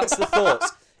 Well, that's the thought.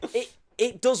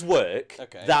 It does work.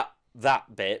 Okay.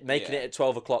 That bit, making Yeah. it at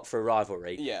 12 o'clock for a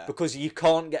rivalry. Yeah. Because you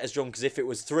can't get as drunk as if it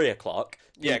was 3 o'clock.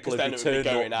 Yeah, People because then would it be would be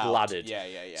turned going up, out. bladdered. Yeah,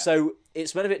 yeah, yeah. So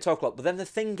it's meant to be at 12 o'clock. But then the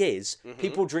thing is,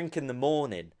 people drink in the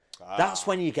morning. That's Ah.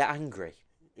 when you get angry.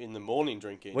 In the morning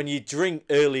drinking. When you drink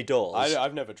early doors.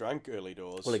 I've never drank early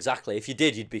doors. Well, exactly. If you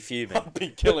did, you'd be fuming. I'd be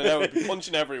killing everyone, be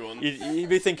punching everyone. You'd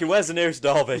be thinking, where's the nearest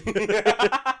Derby?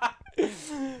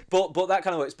 but that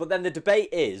kind of works. But then the debate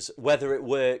is whether it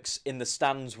works in the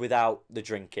stands without the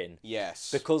drinking. Yes.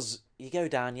 Because you go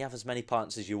down, you have as many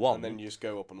pints as you want. And then you just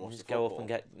go up and watch just the go football. up and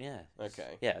get, yeah.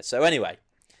 Okay. Yeah, so anyway,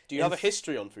 Do you have a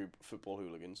history on football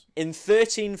hooligans? in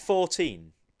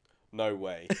 1314, No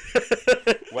way.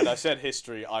 When I said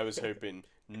history, I was hoping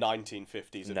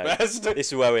 1950s at no, best.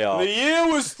 this is where we are. The year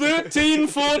was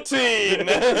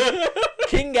 1314.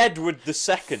 King Edward II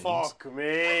Fuck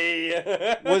me.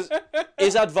 was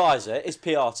his advisor, his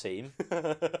PR team.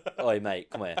 Oi, mate,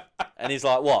 come here. And he's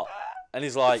like, what? And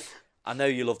he's like, I know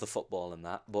you love the football and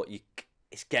that, but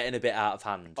it's getting a bit out of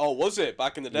hand. Oh, was it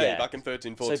back in the day? Yeah. Back in So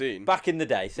 1314? back in the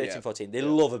day, 1314, they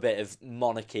love a bit of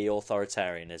monarchy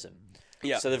authoritarianism.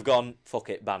 Yeah. So they've gone, fuck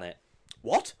it, ban it.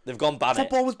 What? They've gone ban it.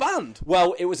 Football was banned.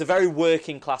 Well, it was a very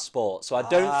working class sport, so I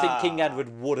don't think King Edward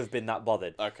would have been that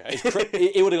bothered. Okay.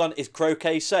 He would have gone, is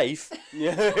croquet safe?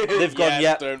 Yeah. They've gone, yes,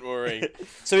 yeah. Don't worry.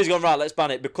 So he's gone, right, let's ban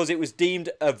it, because it was deemed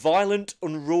a violent,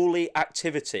 unruly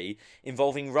activity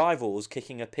involving rivals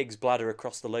kicking a pig's bladder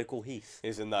across the local heath.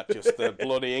 Isn't that just the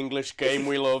bloody English game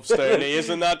we love, Stoney?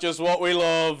 Isn't that just what we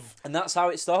love? And that's how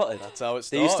it started. That's how it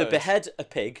They started. used to behead a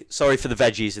pig. Sorry for the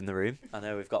veggies in the room. I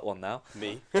know we've got one now.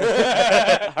 Me.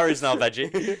 Harry's now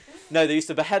veggie. No, they used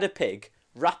to behead a pig,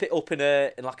 wrap it up in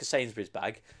like a Sainsbury's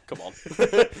bag, Come on.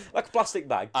 like a plastic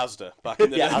bag. Asda. Back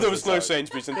in the Yeah, day. There Asda, was no sorry.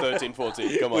 Sainsbury's in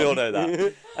 1314. Come on. We all know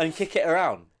that. And kick it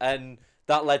around, and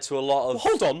that led to a lot of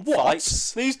Hold on, what?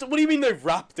 fights. They used to, what do you mean they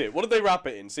wrapped it? What did they wrap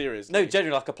it in? Seriously? No,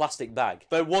 generally like a plastic bag.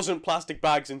 There wasn't plastic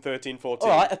bags in 1314.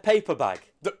 All right, a paper bag.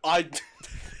 I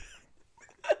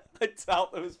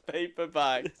doubt there was paper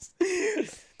bags.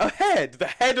 A head. The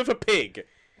head of a pig.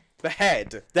 The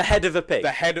head. The head of a pig.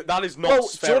 The head. That is not Well, do you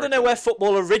want to spherical. know where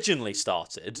football originally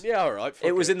started? Yeah, alright.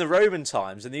 It was in the Roman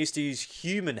times, and they used to use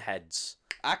human heads.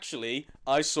 Actually,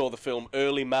 I saw the film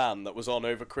Early Man that was on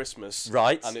over Christmas.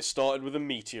 Right. And it started with a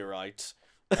meteorite.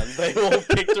 And they all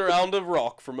kicked around a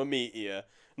rock from a meteor.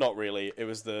 Not really. It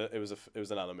was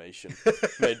an animation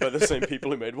made by the same people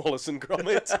who made Wallace and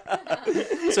Gromit.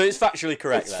 So it's factually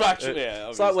correct. It's then. factually, yeah.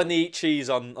 It's like when they eat cheese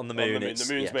on the moon. The it's-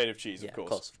 moon's yeah. made of cheese, Yeah, of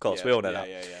course. Of course, Yeah, we all know yeah, that.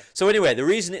 Yeah, So anyway, the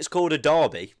reason it's called a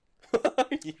derby.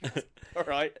 yeah. All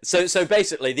right. So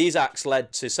basically, these acts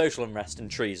led to social unrest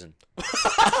and treason.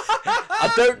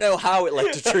 I don't know how it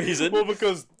led to treason. Well,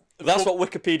 because That's what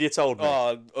Wikipedia told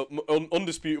me.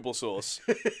 undisputable source,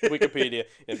 Wikipedia,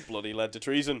 it bloody led to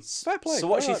treason. Fair play. So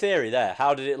what's your Alright. theory there?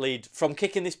 How did it lead from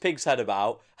kicking this pig's head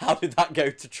about? How did that go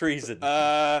to treason?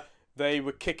 They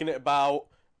were kicking it about,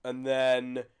 and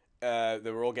then they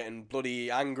were all getting bloody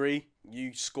angry.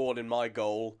 You scored in my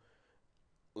goal,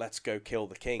 let's go kill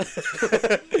the king.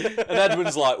 And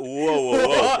Edwin's like,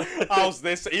 whoa. How's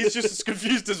this? He's just as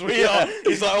confused as we are.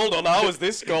 He's like, hold on, how has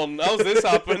this gone? How's this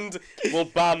happened? We'll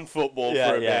ban football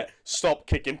for a bit. Stop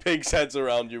kicking pigs' heads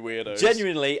around, you weirdos.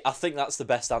 Genuinely, I think that's the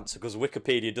best answer because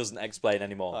Wikipedia doesn't explain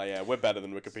anymore. Oh yeah, we're better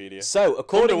than Wikipedia. So,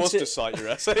 according Come to us to to cite your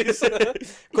essays.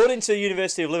 according to the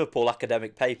University of Liverpool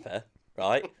academic paper,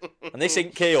 right? And this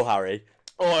ain't Keele, Harry.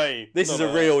 Oi, This is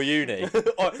a real uni.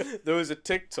 There was a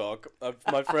TikTok.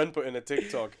 My friend put in a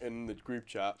TikTok in the group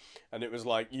chat, and it was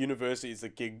like universities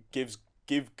that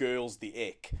give girls the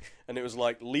ick, and it was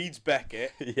like Leeds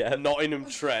Beckett, Yeah. Nottingham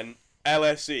Trent,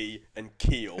 LSE, and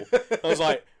Keele. I was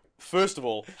like, first of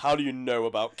all, how do you know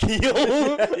about Keele?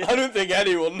 I don't think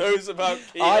anyone knows about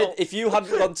Keele. If you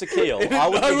hadn't gone to Keele, I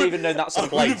wouldn't have even known that's a I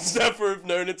would place. never have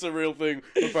known it's a real thing.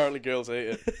 Apparently, girls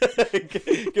hate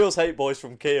it. Girls hate boys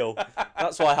from Keele.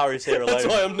 That's why Harry's here alone. That's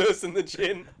why I'm nursing the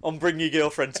chin. On Bring Your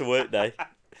Girlfriend to Work Day.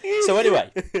 So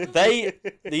anyway, the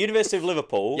University of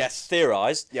Liverpool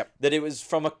theorised that it was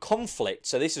from a conflict.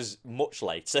 So this is much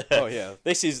later. Oh yeah.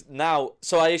 This is now.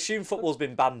 So I assume football's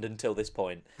been banned until this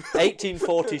point.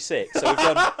 1846. So we've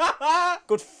done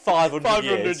good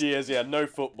 500 years, yeah, no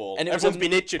football. And Everyone's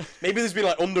been itching. Maybe there's been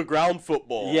like underground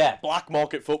football. Yeah. Black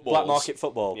market football. Black market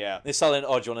football. Yeah. They're selling.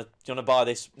 Oh, do you want to buy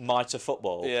this mitre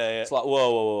football? Yeah. It's like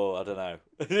whoa. I don't know.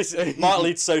 This might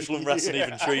lead to social unrest and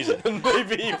even treason.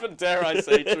 Maybe even, dare I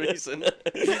say, treason.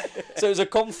 So it was a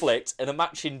conflict in a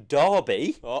match in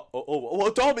Derby.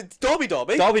 Derby.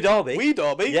 Derby. We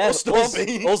Derby. Yes, us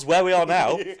Derby. us where we are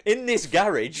now, in this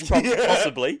garage,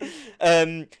 possibly.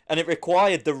 And it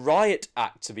required the Riot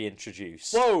Act to be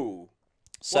introduced. Whoa.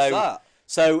 So, What's that?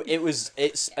 So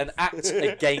it's an act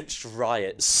against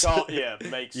riots. Yeah,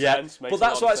 makes Yeah, sense. but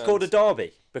that's why it's called a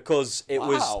derby, because it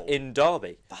was in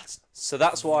Derby. That's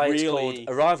why it's called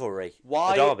a rivalry.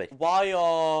 A derby. Why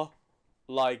are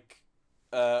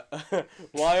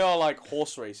like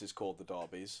horse races called the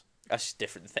derbies? That's just a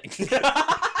different thing.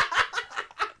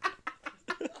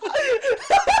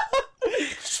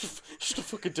 Just a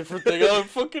fucking different thing.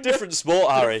 Different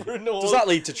sport, Harry. Different Does that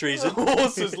lead to treason?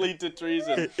 Horses lead to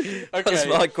treason. Okay. That's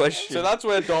my question. So that's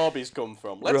where derbies come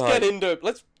from.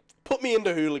 Let's put me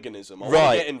into hooliganism. I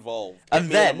want to get involved. And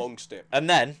then amongst it. And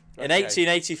then in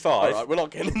 1885, all right, we're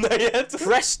not getting in there yet.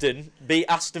 Preston beat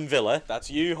Aston Villa.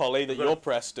 That's you, Holly. You're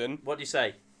Preston. What do you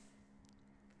say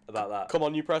about that? Come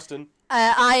on, you Preston.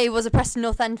 I was a Preston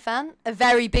North End fan, a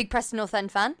very big Preston North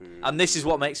End fan. And this is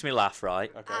what makes me laugh,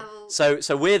 right? Okay. So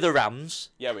we're the Rams.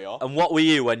 Yeah, we are. And what were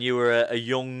you when you were a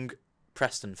young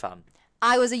Preston fan?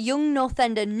 I was a young North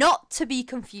Ender, not to be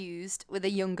confused with a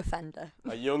young offender.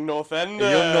 A young North Ender.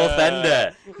 A young North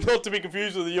Ender. Not to be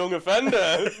confused with a young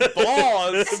offender.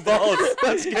 Boss.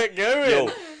 Let's get going.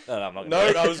 Yo. No, I'm not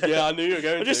gonna I knew you were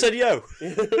going to. I just said yo.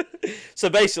 So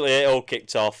basically, it all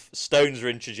kicked off. Stones were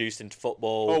introduced into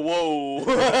football. Oh,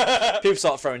 whoa. People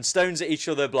start throwing stones at each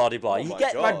other, blah, blah, blah. You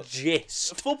get my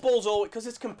gist. Football's always, because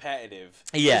it's competitive.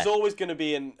 Yeah. There's always going to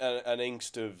be an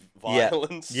angst of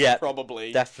violence,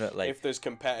 probably. Definitely. If there's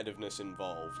competitiveness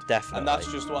involved. Definitely. And that's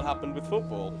just what happened with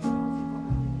football.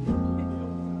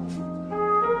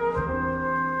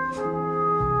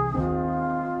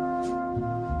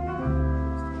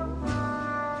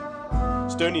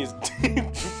 Stoney is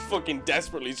fucking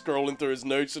desperately scrolling through his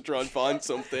notes to try and find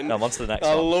something. No, I'm on to the next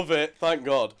one. one. I love it. Thank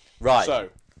God. Right. So,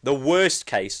 the worst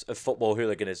case of football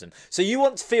hooliganism. So you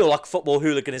want to feel like a football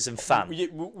hooliganism fan?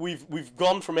 we've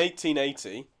gone from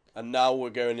 1880, and now we're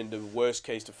going into the worst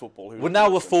case of football hooliganism. Well,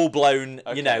 now we're full blown.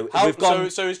 Okay. You know, we've gone.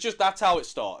 So it's just that's how it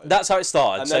started. That's how it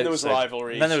started. And then there was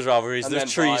rivalries. And then there was rivalries. And there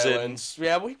was treason. Violence.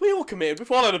 Yeah, we all committed.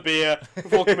 We've all had a beer.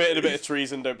 We've all committed a bit of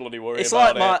treason. Don't bloody worry It's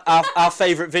about like it. our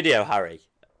favourite video, Harry.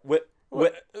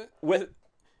 We've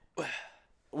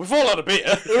all had a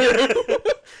beer.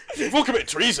 We've all committed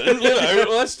treason, you know.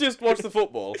 Let's just watch the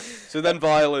football. So then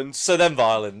violence.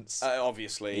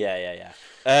 Obviously. Yeah.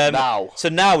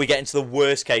 Now we get into the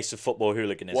worst case of football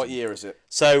hooliganism. What year is it?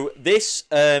 So this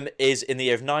is in the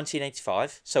year of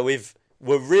 1985. So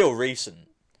we're real recent.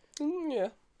 Yeah.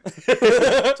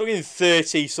 Talking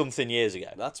 30-something years ago.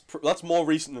 That's more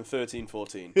recent than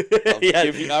 13-14. Yeah,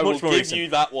 I will give you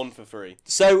that one for free.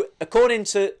 So, according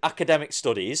to academic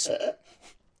studies,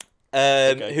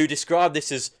 who describe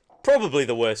this as probably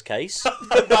the worst case.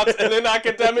 That's in an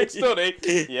academic study.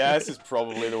 Yeah, this is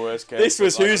probably the worst case. This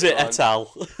was Who's It et al.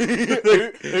 Who?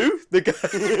 The guy.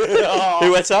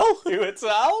 Who et al? Who et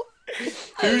al?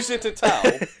 Who's it et al?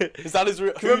 Is that his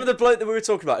real... Do you remember the bloke that we were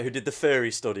talking about who did the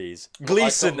furry studies?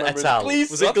 Gleason et al.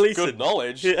 Was it Gleason? Good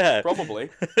knowledge. Yeah. Probably.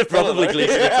 Probably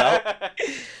Gleason et al.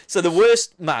 So the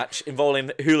worst match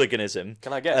involving hooliganism.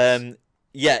 Can I guess?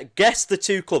 Yeah, guess the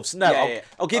two clubs. No, Yeah.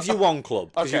 I'll give you one club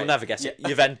because Okay. you'll never guess it. Yeah.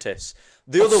 Juventus.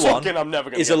 The other one Fucking, I'm never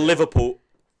gonna is get a it. Liverpool.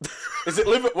 Is it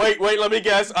Liverpool? Wait, let me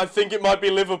guess. I think it might be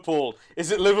Liverpool.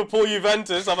 Is it Liverpool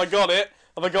Juventus? Have I got it?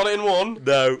 Have I got it in one?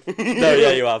 No,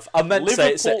 yeah, you have. I meant to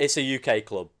say Liverpool- it's a UK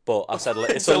club, but I said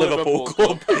it's a Liverpool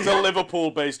club. It's a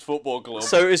Liverpool-based football club.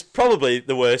 So it's probably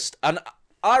the worst, and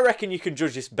I reckon you can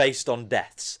judge this based on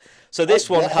deaths. So this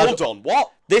one had Hold on,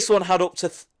 what? This one had up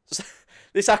to.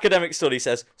 This academic study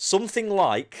says something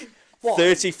like What?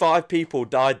 35 people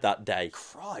died that day,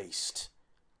 Christ.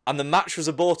 and the match was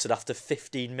aborted after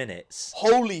 15 minutes.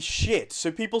 Holy shit.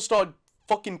 So people started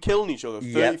fucking killing each other.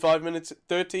 Yep. 35 minutes,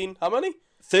 13, how many?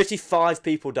 35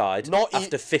 people died Not e-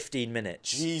 after 15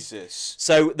 minutes. Jesus.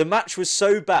 So the match was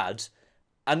so bad,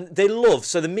 and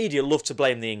so the media love to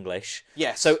blame the English.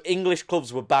 Yes. So English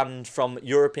clubs were banned from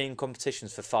European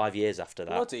competitions for 5 years after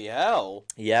that. Bloody hell.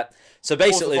 Yeah. So What's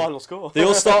basically, the final score? they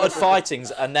all started fighting,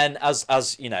 and then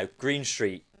as you know, Green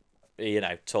Street,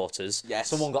 taught us. Yes.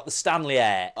 Someone got the Stanley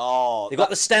Air. Oh, They got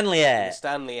the Stanley Air.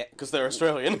 Stanley, because they're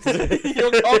Australian.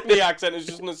 Your Cockney accent is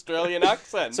just an Australian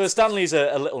accent. So a Stanley's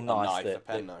a little knife, knife, a that,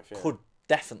 pen that knife, yeah. could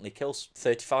definitely kill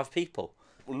 35 people.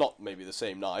 Well, not maybe the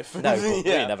same knife. No, but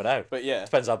yeah. you never know. But yeah.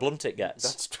 Depends how blunt it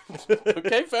gets. That's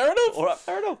okay, fair enough. All right,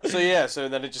 fair enough. So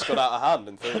then it just got out of hand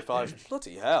and 35.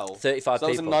 Bloody hell. 35 so that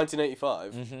was in people.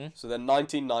 1985. Mm-hmm. So then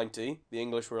 1990, the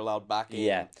English were allowed back in.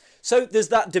 Yeah. So there's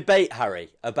that debate,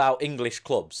 Harry, about English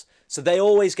clubs. So they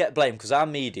always get blamed because our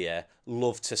media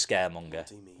love to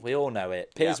scaremonger. We all know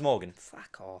it. Piers Yeah. Morgan,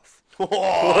 fuck off.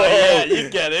 Oh, yeah, you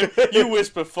get him. You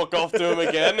whisper fuck off to him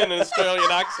again in an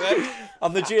Australian accent.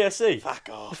 On the GSE. Fuck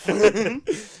off.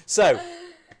 So,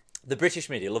 the British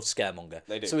media love scaremonger.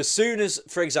 They do. So as soon as,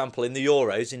 for example, in the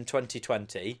Euros in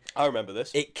 2020, I remember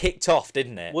this. it kicked off,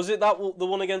 didn't it? Was it that the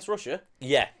one against Russia?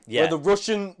 Yeah, yeah. Where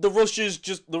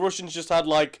the Russians just had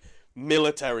like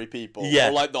military people. Yeah.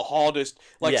 Or like the hardest,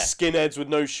 like Yeah. skinheads with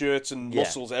no shirts and Yeah.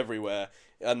 muscles everywhere,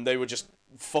 and they were just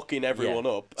fucking everyone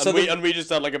Yeah. up. And So we just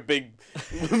had like a big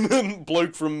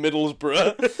bloke from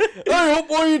Middlesbrough. Hey up,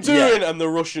 what are you doing? Yeah. And the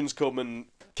Russians come and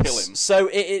kill him. So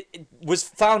it was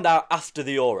found out after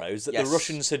the Euros that Yes. the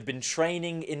Russians had been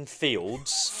training in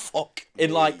fields, Fuck.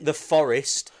 in like the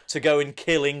forest, to go and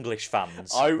kill English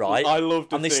fans, right? I love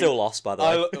to and they think- still lost, by the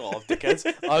way. Dickheads.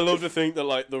 I love to think that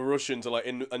like the Russians are like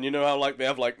and you know how like they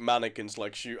have like mannequins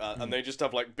like shoot at, and they just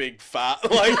have like big fat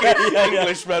like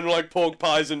Englishmen with like pork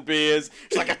pies and beers.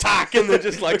 It's like attack, and they're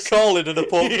just like Calling in the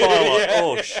pork pie, like, Yeah.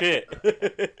 oh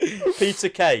shit. Peter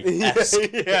Kay.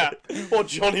 yeah, or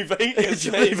Johnny Vegas.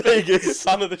 Johnny maybe. Vegas.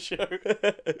 Fan of the show.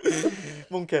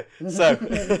 Monkey.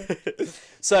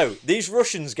 So these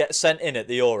Russians get sent in at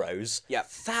the Euros. Yeah.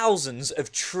 Thousands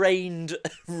of trained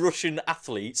Russian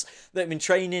athletes that have been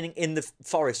training in the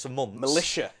forest for months.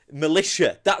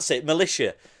 Militia. That's it,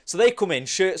 militia. So they come in,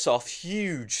 shirts off,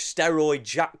 huge, steroid,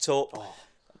 jacked up.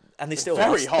 And they still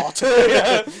Very lost. hot.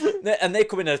 Yeah. And they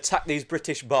come in and attack these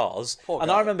British bars. Poor And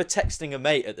guy. I remember texting a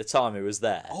mate at the time who was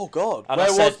there. Oh God. And Where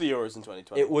I said- was the Euros in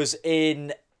 2020? It was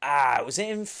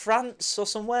in France or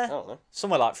somewhere? I don't know.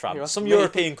 Somewhere like France, asked some me.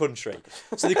 European country.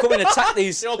 So they come in and attack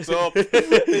these. Shut up. The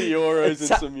Euros in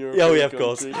some European Oh yeah, of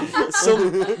course.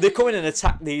 country. They come in and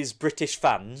attack these British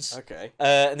fans. Okay.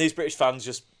 And these British fans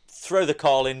just throw the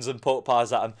Carlins and pork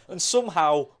pies at them and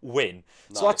somehow win.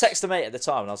 So I Nice. texted a mate at the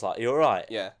time and I was like, "Are you all right?"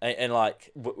 Yeah. And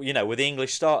like, with the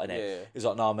English starting it, Yeah. he's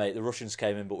like, "No, mate, the Russians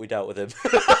came in, but we dealt with them."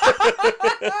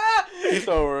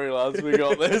 Don't worry, lads, we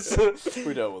got this.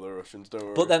 We dealt with the Russians, don't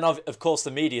worry. But then, of course,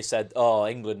 the media said, "Oh,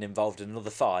 England involved in another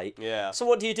fight." Yeah. So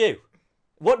what do you do?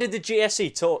 What did the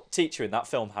GSE teach you in that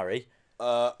film, Harry?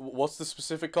 What's the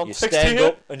specific You context stand here?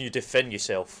 up and you defend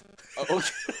yourself.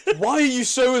 Okay. Why are you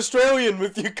so Australian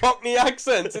with your Cockney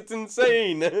accents? It's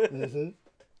insane.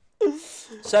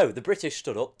 So the British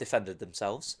stood up, defended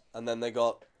themselves, And then they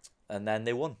got, and then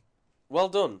they won. well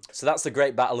done. So that's the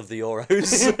great battle of the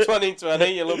Euros.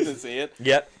 2020, you love to see it.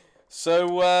 Yep.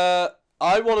 So,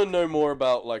 I want to know more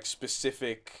about, like,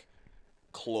 specific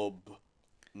club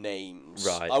names.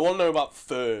 Right. I want to know about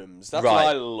firms. That's Right. what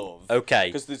I love. Okay.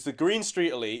 Because there's the Green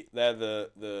Street Elite, they're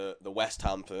the West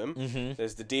Ham firm. Mm-hmm.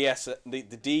 There's the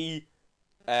the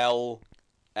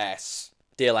DLS.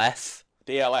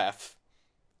 DLF,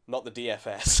 not the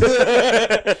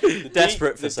DFS.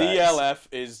 Desperate for the sex. DLF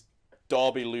is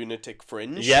Derby Lunatic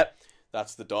Fringe. Yep.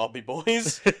 That's the Derby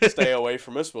boys. Stay away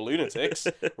from us. We're lunatics.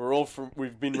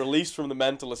 We've been released from the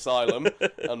mental asylum,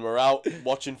 and we're out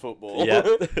watching football. Yep.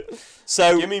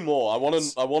 So Give me more. I want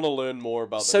to learn more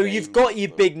about. So the you've names got of your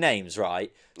them. big names,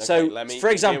 right? Okay, So, let me- for here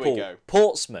we example, go.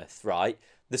 Portsmouth, right?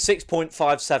 The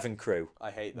 6.57 crew. I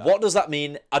hate that. What does that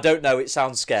mean? I don't know. It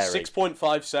sounds scary.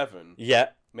 6.57. Yeah,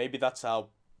 Maybe that's how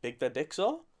big their dicks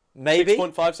are? maybe.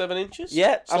 6.57 inches?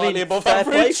 Yeah, I Slightly mean, above fair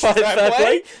play, average. fair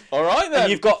play. All right, then.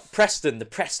 And you've got Preston, the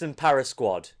Preston Para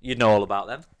Squad. You know all about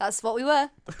them. That's what we were.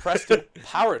 the Preston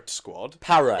Parrot Squad.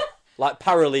 Para, like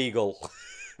paralegal.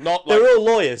 Not like, They're all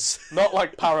lawyers. not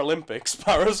like Paralympics.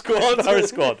 Para Squad. Para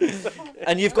Squad.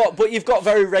 And you've got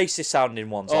very racist sounding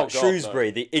ones, Oh, like God, Shrewsbury,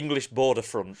 the English border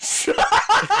front.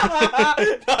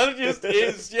 That just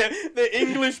is, yeah. The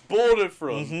English border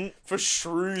front for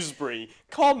Shrewsbury.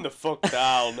 Calm the fuck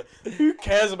down. Who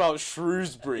cares about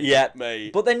Shrewsbury, Yeah,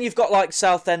 mate? But then you've got like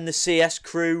Southend, the CS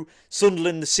crew,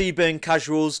 Sunderland, the Seaburn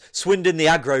Casuals, Swindon, the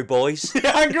Aggro Boys. The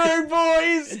Aggro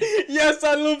Boys! Yes,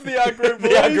 I love the Aggro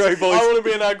Boys. Aggro Boys. I want to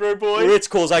be an Aggro Boy. We're here to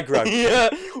cause aggro. Yeah,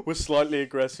 we're slightly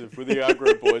aggressive with the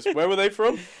Aggro Boys. Where were they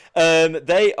from?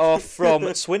 They are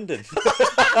from Swindon.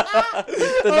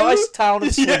 The nice town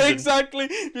of Swindon. Yeah, exactly.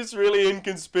 Just really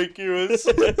inconspicuous.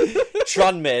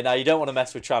 Tranmere. Now, you don't want to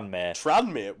mess with Tranmere.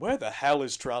 Tranmere? Where the hell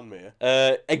is Tranmere?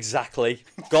 Exactly.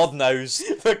 God knows.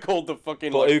 They're called the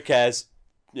fucking... But who cares?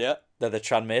 Yeah. They're the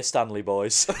Tranmere Stanley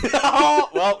boys.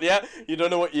 Well, yeah. You don't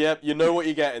know what... Yeah, you know what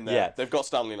you're getting there. Yeah. They've got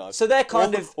Stanley knives. So they're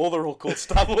kind of... Or they're all called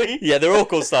Stanley. Yeah, they're all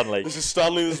called Stanley. This is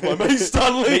Stanley. This is my mate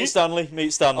Stanley. Meet Stanley.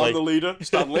 Meet Stanley. I'm the leader.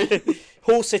 Stanley.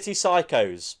 Hull City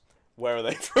Psychos. Where are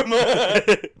they from?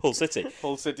 Hull City.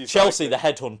 Hull City. Chelsea, Cycling. the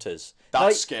Headhunters.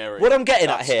 That's scary. What I'm getting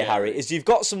That's at here, scary. Harry, is you've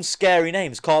got some scary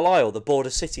names. Carlisle, the Border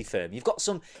City firm. You've got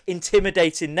some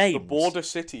intimidating names. The Border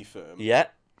City firm. Yeah.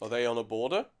 Are they on a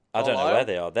border? I don't know Carlisle? where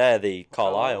they are. They're the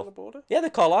Carlisle on Carlisle. a border? Yeah, they're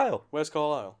Carlisle. Where's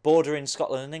Carlisle? Border in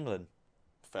Scotland and England.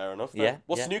 Fair enough. Yeah,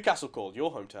 What's yeah. Newcastle called?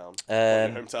 Your hometown.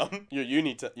 Your hometown. Your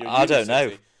uni. Your I uni don't know.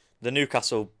 city. The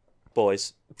Newcastle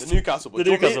boys. The Newcastle boys. The Do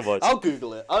you want me- Newcastle boys. I'll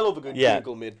Google it. I love a good Yeah.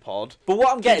 Google mid pod. But what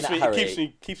I'm getting at,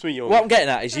 Harry, Keeps me young. what I'm getting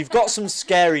at is you've got some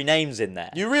scary names in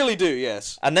there. You really do,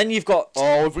 yes. And then you've got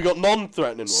Oh, have we got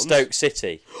non-threatening ones? Stoke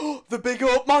City. The Big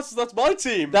Up Masters. That's my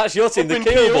team. That's your team, Up the in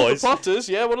Keel Kiel, boys. The Potters.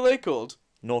 Yeah, what are they called?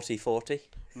 Naughty 40.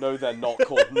 No, they're not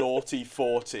called Naughty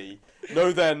 40.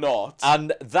 No, they're not.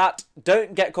 And that,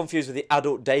 don't get confused with the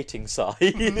adult dating site.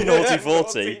 Naughty 40.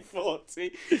 Naughty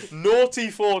 40. Naughty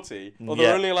 40. Well, they're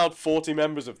Yeah. only allowed 40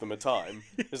 members of them a time.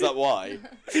 Is that why?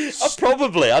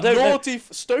 Probably, I don't know. Naughty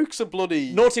Stokes are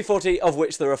bloody... Naughty 40, of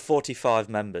which there are 45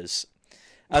 members.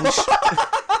 And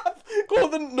Call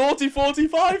them Naughty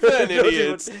 45 then,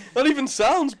 idiots. That even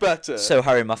sounds better. so,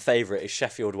 Harry, my favourite is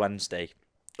Sheffield Wednesday.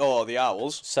 Oh, the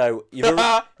Owls. So,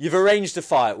 you've arranged a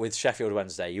fight with Sheffield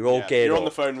Wednesday. You're all Yeah, geared you're up. on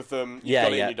the phone with them. You've Yeah,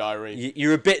 got it yeah. in your diary.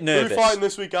 You're a bit Who are nervous. we fighting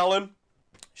this week, Alan?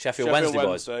 Sheffield Sheffield Wednesday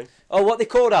boys. Wednesday. Oh, what they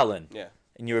called Alan? Yeah.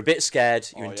 And you're a bit scared.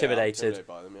 You're Oh, yeah, I'm intimidated. intimidated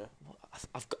by them, yeah.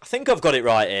 I think I've got it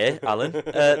right here, Alan.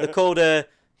 They're called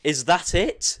Is That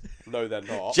It? No, they're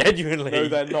not. Genuinely. No,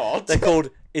 they're not. They're called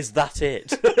Is That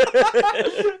It?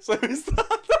 So is that...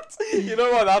 You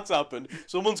know why that's happened?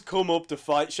 Someone's come up to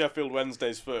fight Sheffield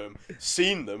Wednesday's firm,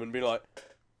 seen them, and be like,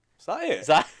 is that it? Is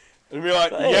that... And be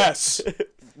like, that it? yes,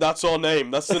 that's our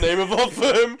name. That's the name of our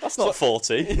firm. That's not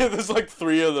 40. Yeah, there's like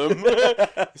 3 of them. Is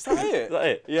that it? Is that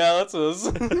it? Yeah, that's us.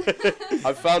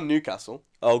 I've found Newcastle.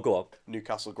 Oh, go on.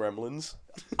 Newcastle Gremlins.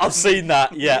 I've seen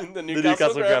that, yeah. The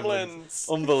Newcastle Gremlins.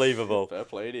 Unbelievable. Fair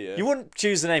play to you. You wouldn't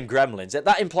choose the name Gremlins.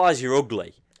 That implies you're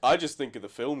ugly. I just think of the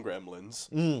film Gremlins.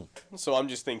 Mm. So I'm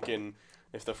just thinking,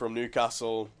 if they're from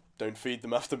Newcastle, don't feed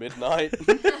them after midnight.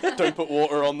 Don't put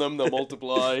water on them, they'll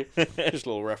multiply. Just a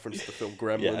little reference to the film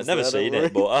Gremlins. Yeah, I've never there, seen don't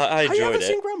it, but I Have you enjoyed ever it.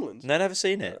 seen Gremlins? No, never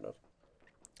seen it. Fair enough.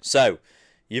 So,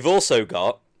 you've also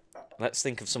got... Let's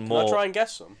think of some Can I more. try and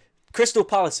guess some? Crystal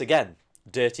Palace again.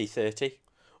 Dirty 30.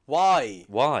 Why?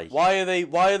 Why? Why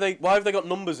have they got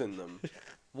numbers in them?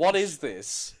 What is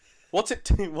this? What's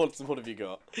it? What have you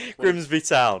got? Grimsby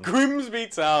Town. Grimsby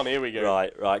Town. Here we go.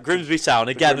 Right. Grimsby Town.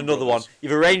 Again, Grim another Brothers. one.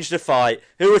 You've arranged a fight.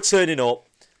 Who are turning up?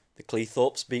 The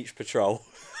Cleethorpes Beach Patrol.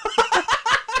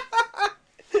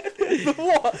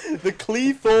 What? The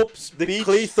Cleethorpes The Beach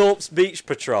Cleethorpes Beach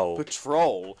Patrol.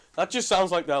 Patrol. That just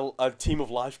sounds like they're a team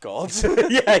of lifeguards.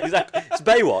 Yeah, exactly. It's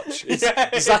Baywatch. It's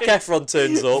Yeah. Zac Efron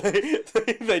turns up.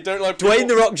 they don't like Dwayne people-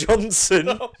 The Rock Johnson.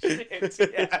 Oh shit!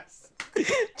 Yes.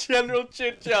 General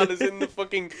Chitchan is in the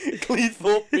fucking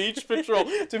Cleethorpe Beach Patrol.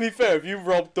 To be fair, if you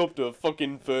robbed up to a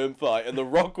fucking firm fight and The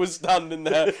Rock was standing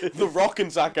there, The Rock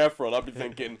and Zac Efron, I'd be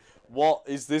thinking, what,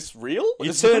 is this real?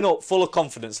 You turn up full of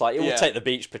confidence, like, it will Yeah. take the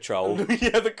beach patrol.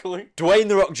 Yeah, the Dwayne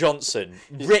The Rock Johnson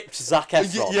ripped Zac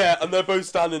Efron. Yeah, and they're both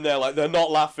standing there like they're not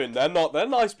laughing. They're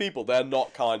nice people. They're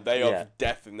not kind. They Yeah. have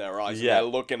death in their eyes. Yeah. And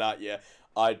they're looking at you.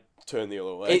 I'd turn the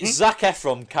other way. It's Zac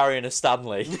Efron carrying a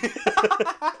Stanley.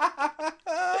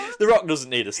 The Rock doesn't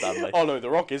need a Stanley. Oh no, The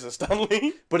Rock is a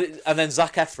Stanley. And then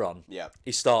Zac Efron, Yeah.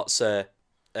 he starts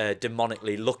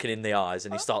demonically looking in the eyes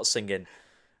and he starts singing,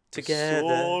 Together.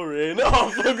 Soaring. Oh,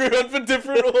 fuck, we went for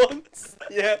different ones.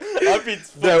 Yeah, I'd be...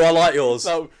 No, I like yours.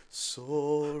 So,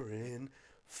 soaring,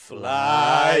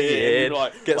 flying.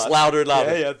 Like, Gets louder and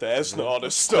louder. Yeah, there's not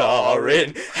a star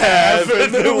in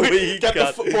heaven that we Get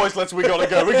the boys, we gotta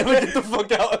go. We gotta get the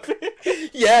fuck out of here.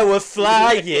 Yeah, we're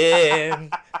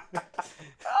flying.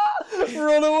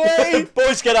 Run away.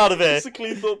 Boys, get out of here. It's the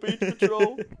Cleethorpes Beach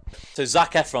Patrol. So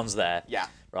Zac Efron's there. Yeah.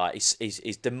 Right, he's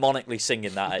demonically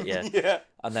singing that at you. Yeah.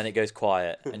 And then it goes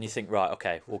quiet, and you think, right,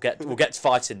 okay, we'll get to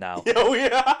fighting now. Oh,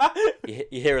 yeah.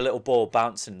 You hear a little ball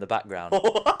bouncing in the background.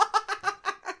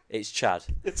 It's Chad.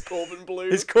 It's Corbin Blue.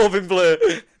 It's Corbin Blue.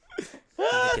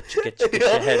 Get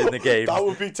your head in the game. That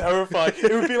would be terrifying.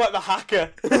 It would be like the hacker.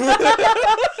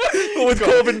 With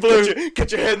Corbin Blue.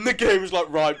 Get your head in the game. It's like,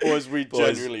 right, boys, we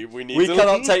genuinely, we need We to...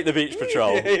 cannot take the beach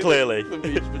patrol, Yeah, clearly. The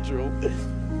Beach Patrol.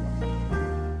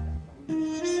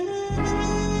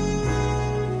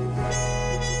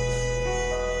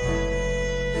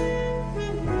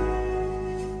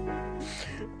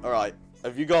 Alright,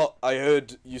 have you got... I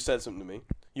heard you said something to me.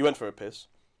 You went for a piss.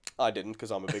 I didn't,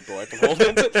 because I'm a big boy. I can hold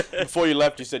it. Before you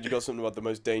left, you said you got something about the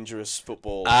most dangerous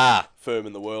football firm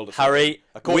in the world. Or Harry,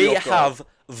 we have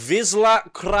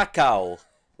Wisla Krakow.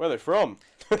 Where are they from?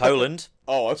 Poland.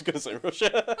 Oh, I was going to say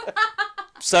Russia.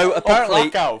 So apparently,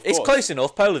 Krakow, of it's course. close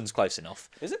enough. Poland's close enough.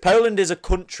 Is it? Poland is a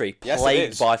country Yes, it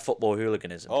plagued is. by football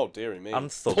hooliganism. Oh, dearie me. And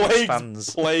Thuggish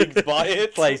fans. Plagued by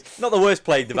it. Plagued. Not the worst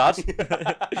plague they've had.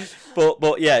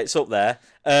 but yeah, it's up there.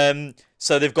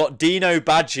 So they've got Dino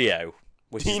Baggio,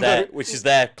 which is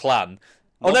their clan.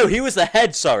 Oh no, he was the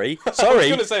head. Sorry. I was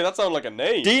going to say, that sounded like a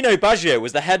name. Dino Baggio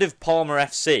was the head of Palmer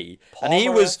FC, and he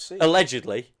Palmer was FC?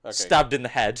 allegedly stabbed in the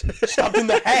head. Stabbed in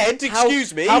the head?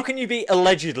 Excuse me? How can you be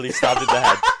allegedly stabbed in the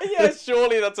head? Yeah,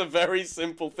 surely that's a very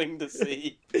simple thing to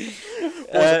see.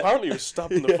 Well, apparently he was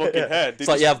stabbed in the fucking head. It's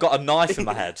like, yeah, I've got a knife in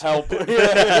my head. Help.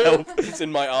 Help. It's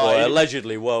in my eye. Well,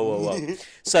 allegedly, whoa.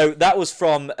 So that was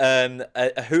from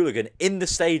a hooligan in the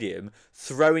stadium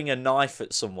throwing a knife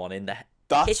at someone in the head.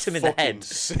 That's hit him in the head.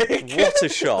 Sick. What a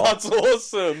shot. That's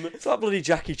awesome. It's like bloody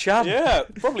Jackie Chan. Yeah,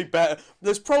 probably better.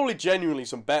 There's probably genuinely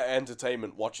some better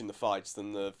entertainment watching the fights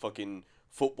than the fucking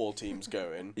football teams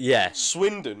going. Yeah.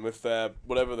 Swindon with their,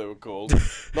 whatever they were called.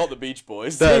 Not the Beach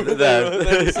Boys. They're They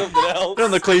were something else. They're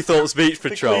on the Cleethorpes Beach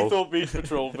Patrol. The Cleethorpes Beach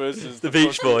Patrol versus The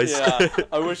Beach Boys. Yeah,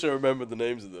 I wish I remembered the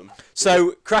names of them.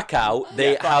 So, Krakow,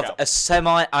 they have Krakow. a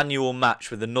semi-annual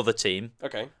match with another team,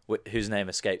 Okay, whose name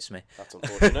escapes me. that's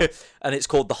unfortunate. And it's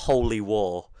called the Holy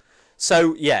War.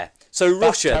 So, yeah. So,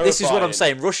 Russia, this is what I'm terrifying.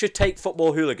 saying. Russia take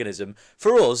football hooliganism.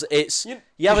 For us, it's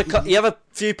you have a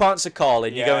few pints of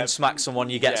Carling, you go Yeah. and smack someone,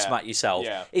 you get smacked yourself.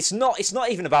 Yeah. It's not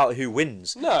even about who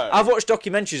wins. No. I've watched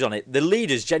documentaries on it. The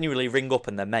leaders genuinely ring up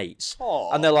and they're mates.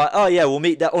 Aw. And they're like, "Oh yeah, we'll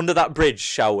meet under that bridge,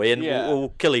 shall we? And Yeah. we'll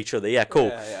kill each other." Yeah, cool.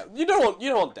 Yeah. You don't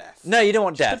want death. No, you don't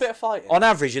want Just death. a bit of fighting. On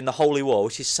average, in the Holy War,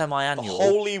 which is semi-annual,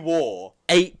 Holy War.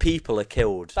 8 people are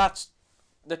killed.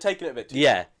 They're taking it a bit too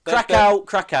Yeah. far.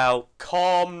 Krakow.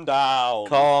 Calm down.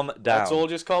 Calm down. Let's all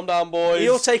just calm down, boys.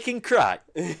 You're taking crack.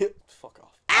 Fuck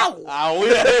off. Ow! Ow.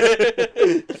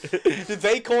 Did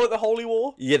they call it the Holy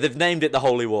War? Yeah, they've named it the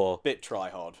Holy War. Bit try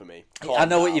hard for me. I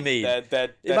know what Calm you down. mean. They're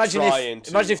Imagine trying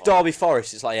too if hard. Derby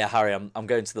Forest, it's like, yeah, Harry, I'm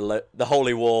going to the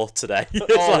Holy War today. It's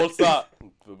Oh, like, what's that?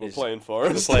 We're playing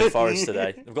Forest. We're playing Forest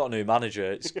today. They've got a new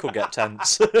manager. It could get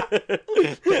tense.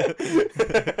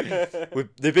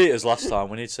 They beat us last time.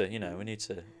 We need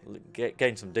to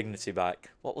gain some dignity back.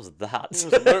 What was that? It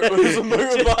was a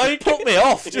motorbike. Put me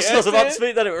off. Just Yes, as I was about to it-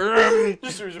 speak, then it.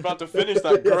 Just was about to finish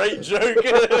that great joke.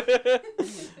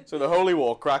 So the Holy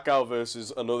War, Krakow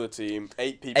versus another team,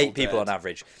 8 people. 8 people dead. on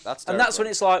average. That's And that's when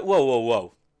terrifying. it's like,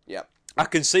 whoa. Yeah. I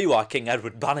can see why King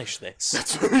Edward banished this.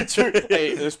 That's very true.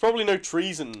 Hey, there's probably no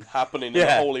treason happening in the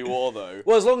Yeah. Holy War though.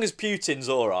 Well, as long as Putin's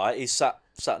all right, he's sat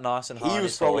nice and high. He on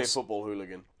was his probably a horse. football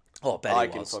hooligan. Oh, I bet I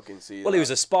he can was. fucking see Well, that. he was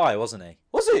a spy, wasn't he?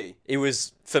 Was he? He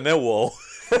was for Millwall.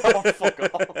 Oh, fuck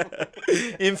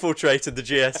off. Infiltrated the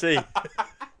GSE.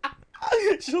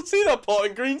 You should see that part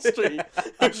in Green Street.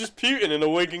 It was just Putin in a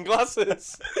wig and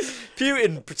glasses.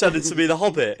 Putin pretended to be the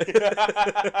Hobbit.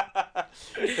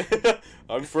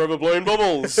 I'm forever blowing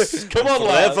bubbles. Come on,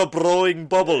 Forever lad. blowing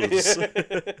bubbles.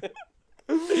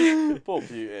 Poor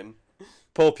Putin.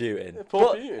 Poor Putin. Poor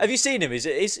But Putin. have you seen him?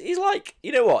 He's like,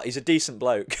 you know what? He's a decent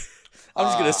bloke. I'm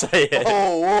just going to say it.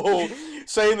 Oh, whoa.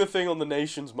 Saying the thing on the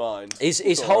nation's mind. His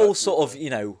It's all whole right. sort of,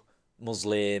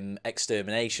 Muslim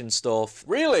extermination stuff.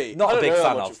 Really? Not I a don't big know that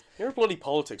fan much. of. You're a bloody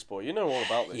politics boy. You know all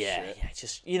about this Yeah, shit.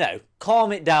 yeah, just,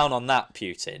 calm it down on that,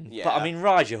 Putin. Yeah. But, I mean,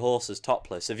 ride your horses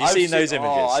topless. Have you I've seen those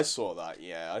images? Oh, I saw that.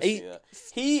 Yeah, I see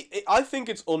that. I think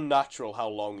it's unnatural how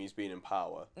long he's been in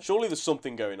power. Surely there's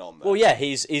something going on there. Well, yeah,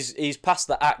 he's passed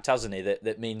the act, hasn't he,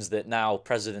 that means that now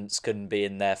presidents can be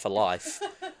in there for life.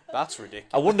 That's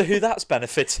ridiculous. I wonder who that's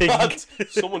benefiting.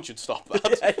 Someone should stop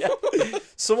that. Yeah.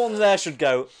 Someone there should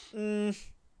go,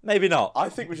 maybe not. I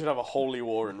think we should have a holy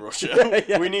war in Russia.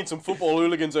 Yeah. We need some football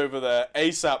hooligans over there.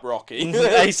 ASAP Rocky.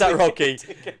 ASAP Rocky.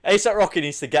 ASAP Rocky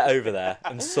needs to get over there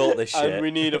and sort this shit. And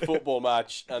we need a football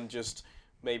match and just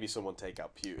maybe someone take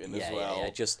out Putin as well. Yeah,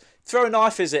 just throw a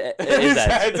knife at his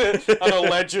head. And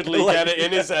allegedly get it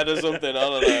in his head or something. I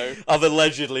don't know. I've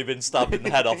allegedly been stabbed in the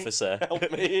head, officer.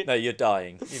 Help me. No, you're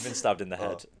dying. You've been stabbed in the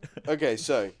head. Okay,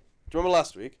 so do you remember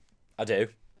last week? I do.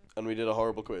 And we did a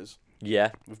horrible quiz. Yeah.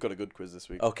 We've got a good quiz this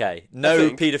week. Okay. No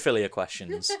think. paedophilia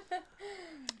questions.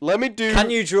 Let me do. Can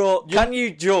you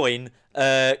join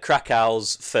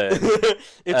Krakow's firm?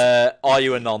 Are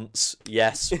you a nonce?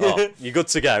 Yes. Oh, you're good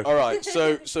to go. All right.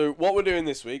 So what we're doing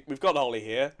this week? We've got Holly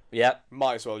here. Yep.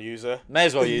 Might as well use her. May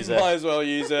as well use it. Might as well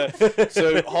use her.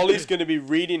 So Holly's going to be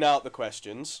reading out the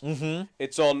questions. Mm-hmm.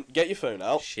 It's on. Get your phone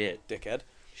out. Shit. Dickhead.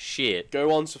 Shit.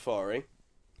 Go on Safari,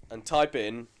 and type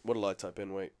in. What did I type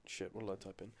in? Wait. Shit. What did I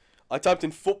type in? I typed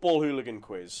in football hooligan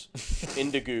quiz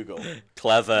into Google.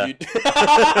 Clever.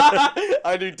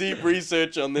 I do deep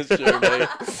research on this show, mate.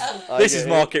 This is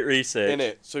market research. In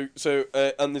it. So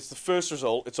and it's the first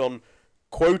result. It's on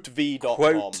quotev.com.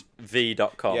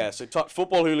 Quotev.com. Yeah, so type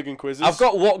football hooligan quizzes. I've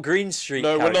got what Green Street.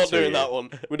 No, we're not character doing here? that one.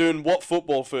 We're doing what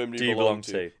football firm do you belong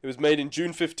to? It was made in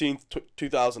June 15th,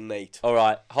 2008. All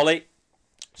right, Holly.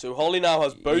 So Holly now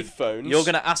has both phones. You're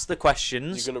going to ask the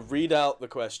questions. You're going to read out the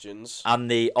questions.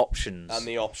 And the options.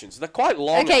 They're quite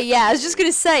long. Okay, yeah, I was just going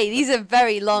to say, these are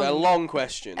very long. They're long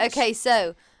questions. Okay,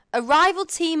 so a rival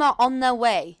team are on their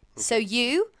way. So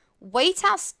you wait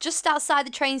out just outside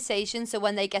the train station, so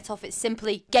when they get off, it's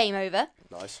simply game over.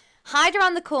 Nice. Hide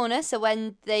around the corner, so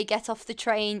when they get off the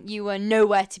train, you are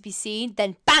nowhere to be seen.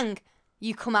 Then bang,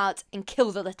 you come out and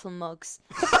kill the little mugs.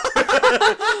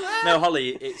 No, Holly,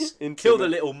 it's kill the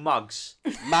little mugs.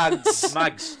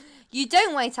 Mags. You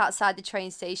don't wait outside the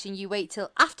train station, you wait till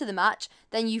after the match,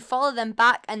 then you follow them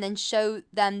back and then show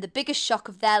them the biggest shock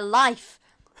of their life.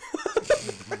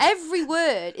 Every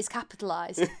word is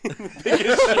capitalised.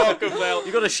 Biggest shock of their life.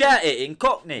 You've got to shout it in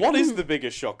Cockney. What is the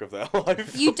biggest shock of their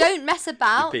life? You don't mess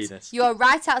about. Your penis. You are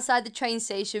right outside the train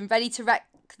station, ready to wreck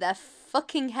their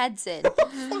fucking heads in.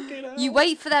 You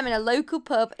wait for them in a local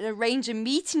pub and arrange a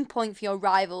meeting point for your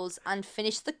rivals and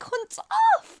finish the cunts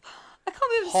off. I can't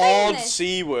believe I'm saying Hard this.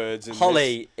 C words in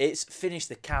Holly, it's finish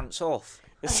the cants off.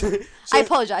 this. I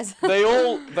apologise. They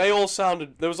all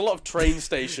sounded. There was a lot of train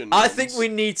station. I ones. think we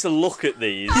need to look at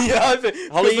these. Yeah, I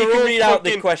think. Holly, 'cause you they're can all read out the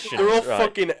fucking- questions, They're all right.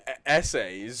 fucking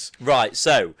essays. Right,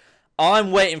 so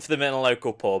I'm waiting for them in a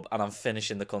local pub and I'm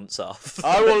finishing the cunts off.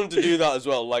 I wanted to do that as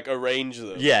well, like arrange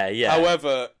them. Yeah.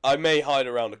 However, I may hide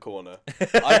around a corner.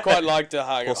 I quite like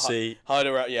to Pussy. hide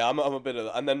around. Yeah, I'm a bit of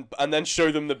that, and then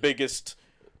show them the biggest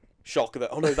shock of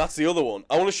their. Oh no, that's the other one.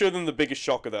 I want to show them the biggest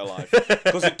shock of their life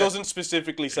because it doesn't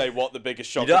specifically say what the biggest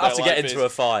shock. You don't of have their to get life into is. a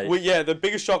fight. Well, yeah, the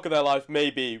biggest shock of their life may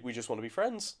be we just want to be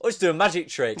friends. Let's do a magic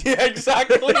trick. Yeah,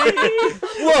 exactly.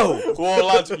 Whoa! Whoa,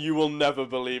 lads, you will never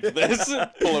believe this.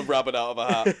 Pull a rabbit out of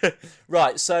a hat.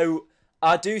 Right, so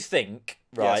I do think,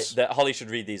 Yes. that Holly should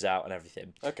read these out and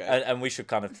everything. Okay. And we should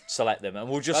kind of select them. And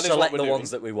we'll just That is what select we're the doing.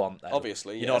 ones that we want, then.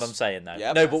 Obviously, You know what yes. I'm saying, though?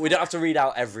 Yep. No, but we don't have to read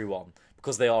out everyone,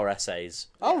 because they are essays.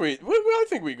 I'll read. I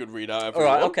think we could read out everyone.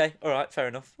 Alright, okay. Alright, fair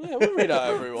enough. Yeah, we'll read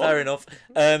out everyone. Fair enough.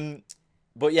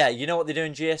 But yeah, you know what they do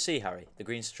in GSC, Harry? The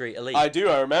Green Street Elite. I do.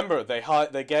 I remember they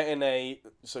get in a.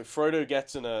 So Frodo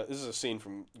gets in a. This is a scene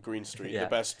from Green Street, Yeah. the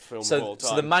best film of So, all time.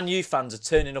 so the Man U fans are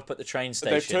turning up at the train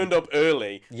station. They've turned up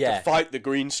early Yeah. to fight the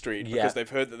Green Street because Yeah. they've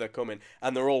heard that they're coming,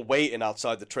 and they're all waiting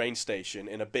outside the train station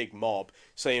in a big mob,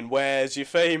 saying, "Where's your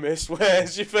famous?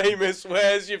 Where's your famous?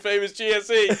 Where's your famous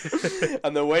GSE?"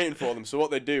 And they're waiting for them. So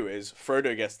what they do is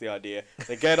Frodo gets the idea.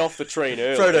 They get off the train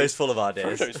early. Frodo's full of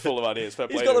ideas. Frodo's full of ideas. Fair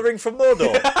He's play got to the him. ring from Mordor.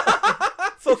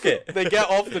 Fuck it. They get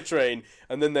off the train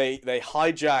and then they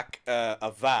hijack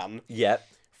a van. Yeah,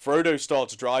 Frodo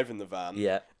starts driving the van.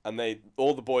 yeah. And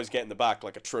all the boys get in the back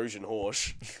like a Trojan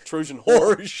horse. Trojan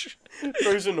horse.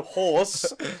 Trojan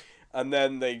horse. And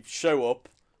then they show up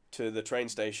to the train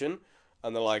station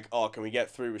and they're like, "Oh, can we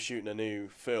get through? We're shooting a new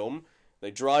film."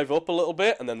 They drive up a little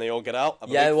bit and then they all get out. have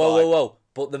a Yeah, big whoa, fight. whoa, whoa.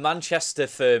 but the Manchester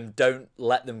firm don't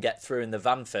let them get through in the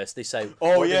van first. They say,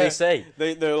 Oh, what yeah. did they say?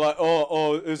 They're like,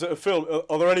 oh, is it a film?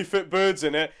 Are there any fit birds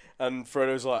in it? And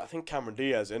Frodo's like, I think Cameron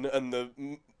Diaz in it. And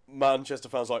the Manchester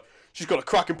fans like, she's got a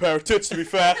cracking pair of tits, to be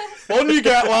fair. On you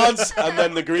get, lads. And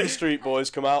then the Green Street boys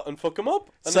come out and fuck them up.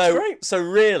 And it's great. So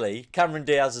really, Cameron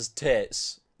Diaz's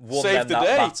tits won Saved them the that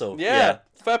day. battle. Yeah.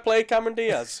 Fair play, Cameron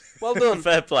Diaz. Well done.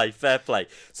 Fair play.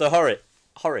 So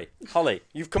Holly.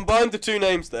 You've combined the two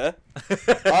names there.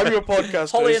 I'm your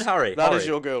podcast Holly host. and Harry. That is Harry.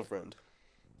 your girlfriend.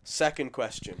 Second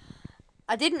question.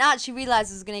 I didn't actually realise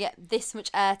I was going to get this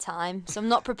much airtime, so I'm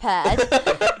not prepared.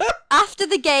 After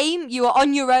the game, you are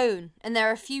on your own, and there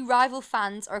are a few rival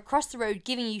fans are across the road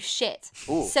giving you shit.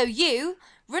 Ooh. So you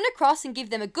run across and give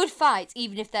them a good fight,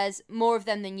 even if there's more of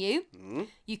them than you.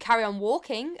 You carry on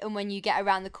walking, and when you get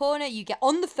around the corner, you get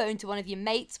on the phone to one of your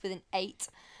mates with an 8.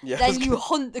 Yeah, Then you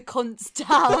hunt the cunts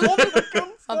down.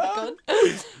 On the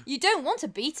gun. You don't want a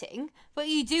beating, but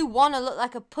you do want to look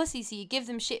like a pussy, so you give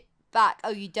them shit back. Oh,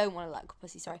 you don't want to look like a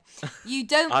pussy, sorry. You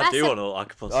don't I mess do want to look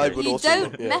like a pussy. I would You also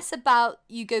don't look, yeah. mess about.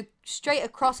 You go straight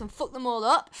across and fuck them all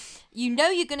up. You know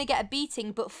you're going to get a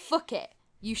beating, but fuck it.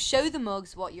 You show the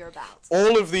mugs what you're about.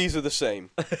 All of these are the same.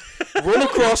 Run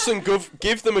across and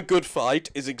give them a good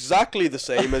fight is exactly the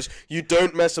same as you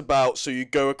don't mess about, so you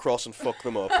go across and fuck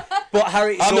them up. But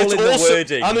Harry, it's all in the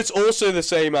wording. And it's also the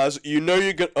same as you know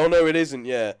you're gonna. Oh no, it isn't.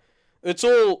 Yeah, it's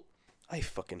all. I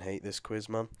fucking hate this quiz,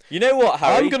 man. You know what,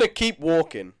 Harry? I'm gonna keep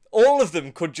walking. All of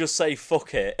them could just say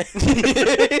fuck it.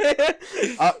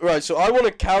 Right, so I want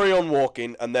to carry on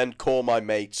walking and then call my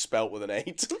mate spelt with an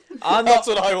 8. I'm That's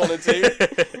not. what I want to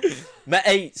do.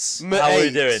 Mates, how are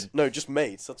you doing? No, just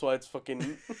mates. That's why it's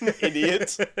fucking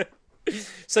idiot.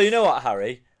 So you know what,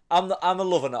 Harry? I'm a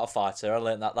lover, not a fighter. I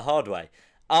learned that the hard way.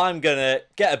 I'm gonna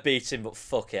get a beating, but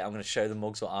fuck it. I'm gonna show the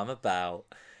mugs what I'm about.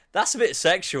 That's a bit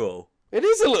sexual. It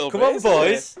is a little Come bit. on, isn't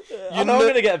boys. it? I know I'm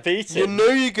gonna get a beating. You know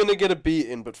you're gonna get a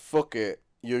beating, but fuck it.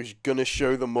 You're gonna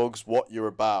show the mugs what you're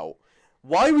about.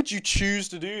 Why would you choose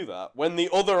to do that when the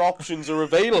other options are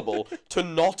available to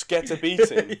not get a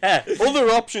beating? Yeah. Other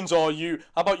options are how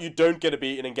about you don't get a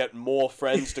beating and get more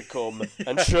friends to come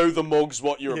and show the mugs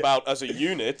what you're about as a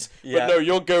unit? Yeah. But no,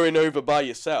 you're going over by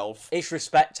yourself. It's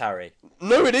respect, Harry.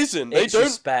 No, it isn't. It's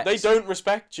respect. They don't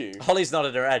respect you. Holly's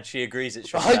nodded her head. She agrees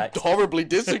it's I respect. horribly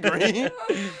disagree.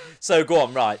 So go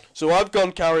on, right. So I've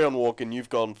gone carry on walking, you've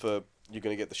gone for you're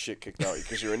going to get the shit kicked out of you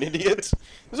because you're an idiot.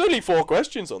 There's only 4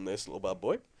 questions on this, little bad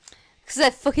boy. Because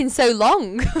they're fucking so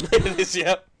long. It is,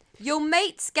 yeah. Your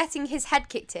mate's getting his head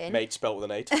kicked in Mate spelt with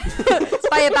an 8.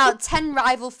 by about 10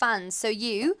 rival fans. So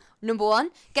you, number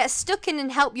 1, get stuck in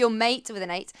and help your mate with an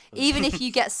 8, even if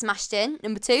you get smashed in.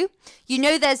 Number 2, you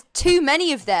know there's too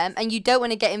many of them and you don't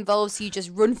want to get involved, so you just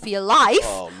run for your life.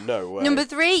 Oh, no way. Number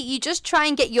 3, you just try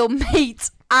and get your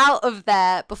mate out of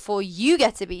there before you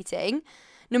get a beating.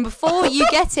 Number 4, you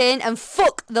get in and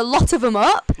fuck the lot of them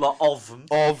up. Lot of them.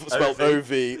 Of spelled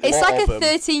O-V. It's lot like of a them.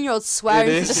 13-year-old swearing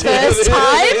It for is, the first yeah,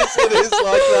 time. It is like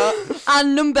that.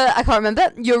 And number, I can't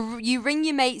remember, you ring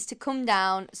your mates to come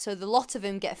down so the lot of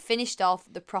them get finished off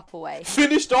the proper way.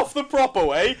 Finished off the proper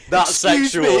way. That's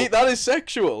Excuse sexual. me, that is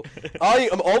sexual. I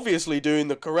am obviously doing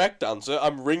the correct answer.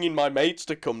 I'm ringing my mates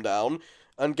to come down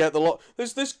and get the lot.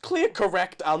 There's clear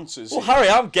correct answers. Well, here. Harry,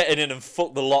 I'm getting in and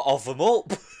fuck the lot of them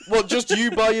up. Well, just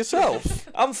you by yourself.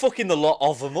 I'm fucking the lot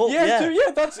of them up. Yeah,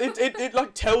 that's it. It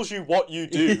like tells you what you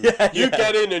do. You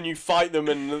get in and you fight them,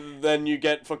 and then you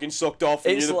get fucking sucked off,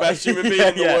 and It's you're the like- best human being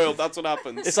in the yeah. world. That's what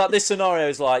happens. It's like this scenario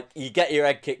is like you get your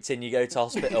head kicked in, you go to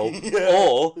hospital,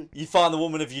 or you find the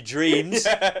woman of your dreams.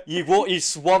 You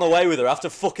swan away with her after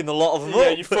fucking the lot of them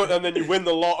yeah, up. and then you win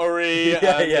the lottery,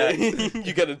 and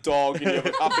you get a dog, and you have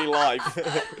a happy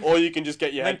life. Or you can just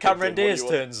get your Then head kicked Cameron in. What do Diaz you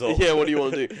want- turns up. Yeah, what do you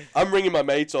want to do? I'm ringing my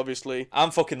mates, obviously.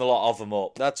 I'm fucking the lot of them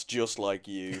up. That's just like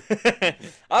you.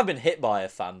 I've been hit by a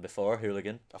fan before, a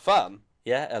hooligan. A fan?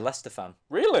 Yeah, a Leicester fan.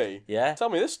 Really? Yeah. Tell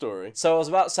me this story. So I was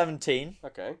about 17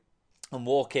 Okay, and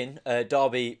walking.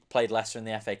 Derby played Leicester in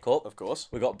the FA Cup. of course.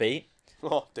 We got beat,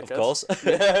 Oh, dickheads. of course.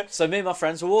 Yeah. So me and my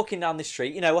friends were walking down the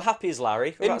street. You know, we're happy as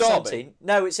Larry. We're In about Derby? 17.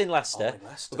 No, it's in Leicester. Oh, in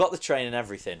Leicester. We've got the train and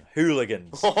everything.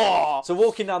 Hooligans. Oh, So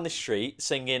walking down the street,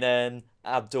 singing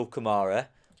Abdul Kamara.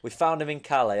 We found him in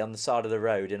Calais on the side of the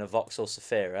road in a Vauxhall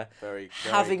Zafira. very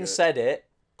Having good. said it,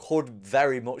 could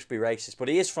very much be racist, but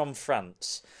he is from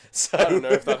France. So I don't know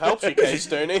if that helps your case,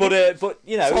 Tony. but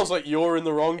you know, Sounds like you're in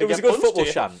the wrong to it was a get good punched football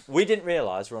here. chant. We didn't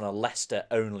realise we're on a Leicester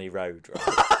only road,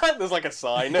 right? There's like a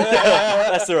sign.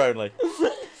 Leicester only.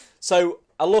 So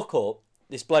I look up,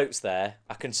 this bloke's there.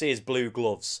 I can see his blue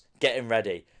gloves getting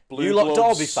ready. You lot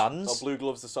gloves. Derby fans. Are blue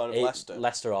gloves the sign of it- Leicester?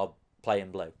 Leicester are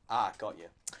playing blue. Ah, got you.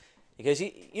 He goes,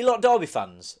 you lot Derby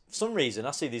fans? For some reason,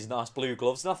 I see these nice blue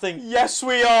gloves and I think, Yes,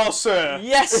 we are, sir.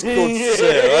 yes, good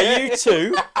sir, are you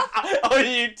too? Are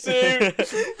you too?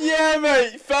 Yeah,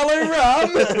 mate. Fellow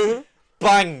Ram.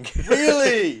 Bang!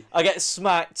 Really? I get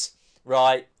smacked.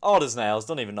 Right, hard as nails.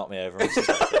 Don't even knock me over. I'm just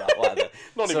like that, whatever.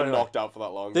 Not So even anyway, knocked out for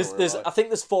that long. I think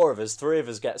there's 4 of us. 3 of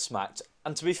us get smacked.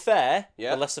 And to be fair,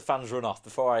 Yeah. the Leicester fans run off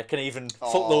before I can even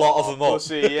fuck the lot of them up.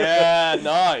 Pussy. Yeah,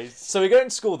 nice. So we go into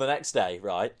school the next day,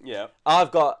 right? Yeah. I've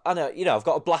got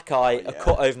a black eye, a yeah.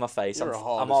 cut over my face. You're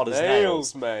I'm hard as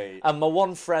nails. mate. And my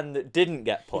one friend that didn't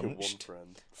get Your one punched,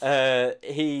 friend.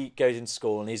 he goes into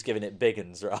school and he's giving it big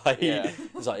uns, right? Yeah.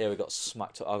 He's like, yeah, we got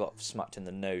smacked. I got smacked in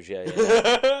the nose,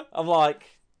 yeah. I'm like,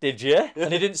 did you?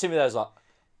 And he didn't see me there. I was like,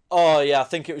 oh yeah, I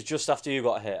think it was just after you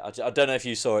got hit. I don't know if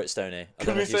you saw it, Stoney.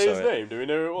 Can we say his name? Do we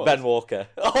know who it was? Ben Walker.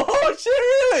 Oh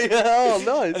shit! Really? Oh,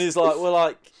 nice. And he's like, we're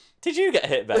like, did you get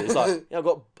hit, Ben? He's like, yeah,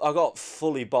 I got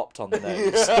fully bopped on the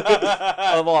nose.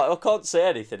 I'm like, I can't say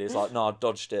anything. He's like, no, I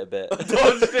dodged it a bit.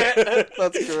 Dodged it.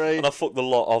 That's great. And I fucked the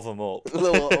lot of them up. A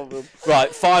lot of them.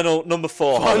 Right, final number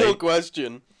 4. Final Holly.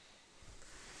 question.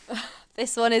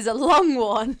 This one is a long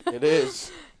one. It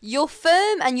is. Your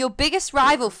firm and your biggest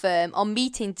rival firm are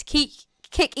meeting to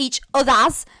kick each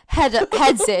other's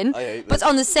heads in, I hate but this.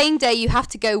 on the same day you have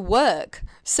to go work.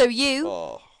 So you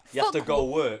Oh. You have to go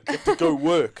work. Go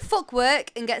work. fuck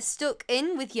work and get stuck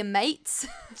in with your mates.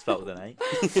 Spelled with an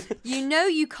A. You know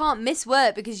you can't miss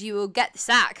work because you will get the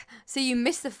sack. So you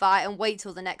miss the fight and wait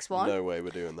till the next one. No way we're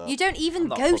doing that. You don't even I'm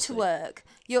not go pussy. to work.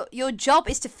 Your job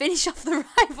is to finish off the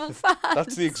rival fans.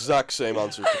 That's the exact same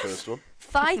answer as the first one.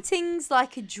 Fighting's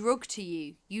like a drug to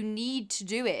you. You need to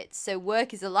do it. So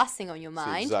work is the last thing on your It's the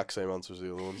mind. exact same answer as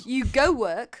the other ones. You go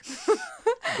work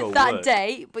Go that work.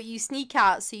 day, but you sneak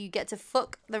out so you get to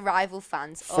fuck the rival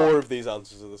fans. 4 up. of these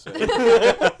answers are the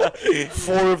same.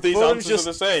 4 of these Well, answers just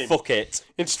are the same. Fuck it.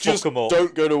 It's fuck just 'em up.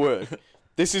 don't go to work.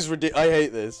 This is ridiculous. I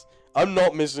hate this. I'm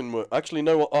not missing work. Actually,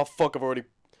 no. Oh fuck! I've already.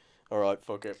 All right,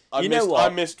 fuck it. I You know missed.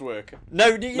 what? I missed work. No,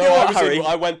 you No, know I what, was Harry?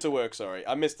 I went to work. Sorry,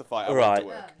 I missed the fight. I Right. went to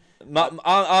work.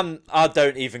 I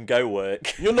don't even go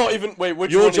work. You're not even. Wait,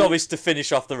 which Your one job are you- is to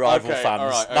finish off the rival Okay, fans.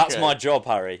 alright, That's okay. my job,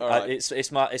 Harry. Alright.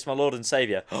 It's my Lord and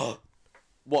Saviour.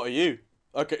 What are you?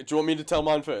 Okay, do you want me to tell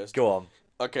mine first? Go on.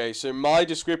 Okay, so my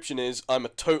description is I'm a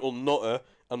total nutter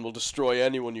and will destroy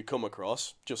anyone you come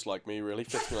across. Just like me, really.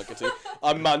 Fits me like a two.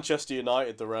 I'm Manchester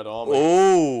United, the Red Army.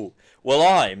 Oh, well,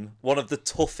 I'm one of the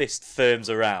toughest firms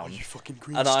around, You fucking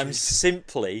green and I'm streak.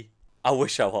 simply, I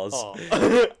wish I was,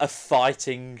 Oh. a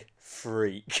fighting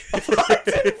freak.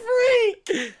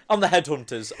 Freak! I'm the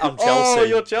headhunters. I'm Chelsea. Oh,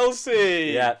 you're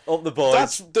Chelsea. Yeah, up the boys.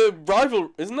 That's the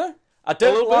rival, isn't there? I a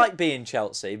don't little like being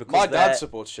Chelsea because My they're dad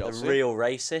supports Chelsea. a real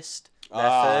racist. Their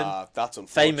firm. Ah, that's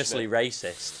unfortunate. Famously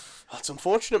racist. That's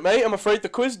unfortunate, mate. I'm afraid the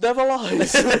quiz never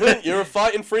lies. You're a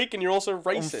fighting freak and you're also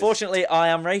racist. Unfortunately, I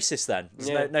am racist then. There's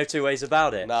Yeah. no two ways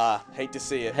about it. Nah, hate to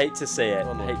see it. Hate to see it.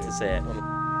 Unlucky. Hate to see it.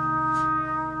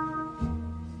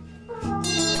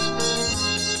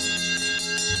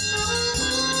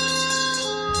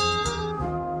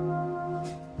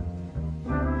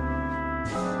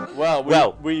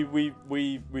 Well,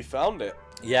 we found it.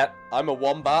 Yep. I'm a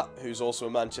Wombat who's also a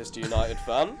Manchester United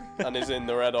fan and is in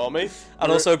the Red Army. And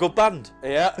You're- also a good band.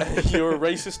 yeah, you're a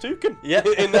racist toucan. Yeah.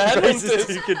 in the Racist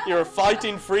Headhunters. toucan. You're a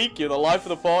fighting freak. You're the life of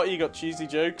the party. You got cheesy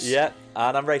jokes. Yeah.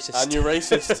 And I'm racist. And you're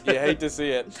racist. You hate to see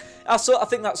it. I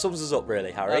think that sums us up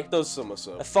really, Harry. That does sum us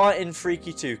A up. fighting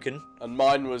freaky toucan. And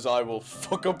mine was I will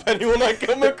fuck up anyone I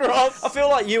come across. I feel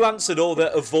like you answered all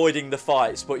the avoiding the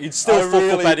fights, but you'd still I fuck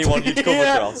really up anyone do. you'd come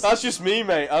Yeah, across. That's just me,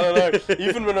 mate. I don't know.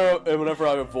 Even whenever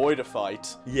I avoid a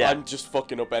fight, Yeah. I'm just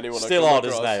fucking up anyone Still I come hard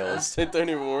as across. nails. Don't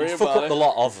even worry You'd about fuck up it. the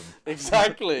lot of them.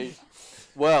 Exactly.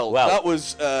 Well, Well. that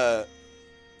was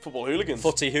Football Hooligans.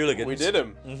 Footy hooligans. We did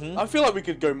them. Mhm. I feel like we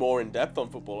could go more in depth on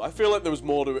football. I feel like there was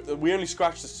more to it. We only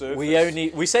scratched the surface.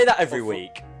 We say that every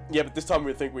week. Yeah, but this time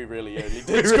we think we really only did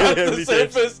We really scratch only the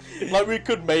did. surface. Like we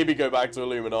could maybe go back to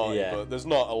Illuminati, Yeah. but there's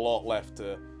not a lot left to.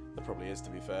 There probably is, to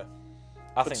be fair.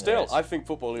 I But think still, there is. I think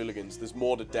Football Hooligans. There's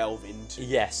more to delve into.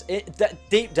 Yes,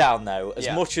 deep down though, as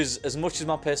Yeah. much as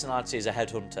my personality is a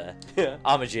headhunter, Yeah.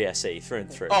 I'm a GSE through and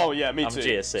through. Oh yeah, me I'm too. a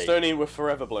GSE. Stoney, we're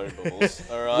forever blowing bubbles.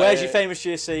 All right. Where's your famous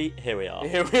GSE? Here we are.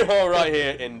 Here we are, right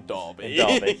here in Derby.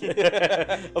 In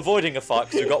Derby. Avoiding a fight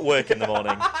because we've got work in the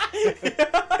morning.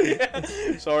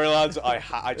 Sorry, lads.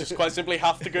 I just quite simply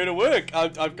have to go to work.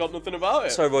 I've got nothing about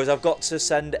it. Sorry, boys, I've got to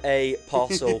send a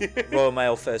parcel, Royal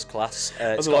Mail First Class.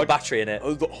 It's got a like- battery in it.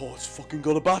 Oh, it's fucking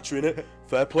got a battery in it.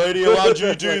 Fair play to you, lad.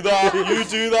 You do that. You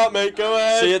do that, mate. Go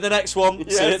ahead. See you at the next one.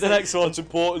 See you at the next one. That's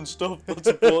important stuff. That's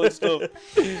important stuff.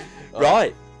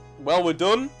 Right. Well, we're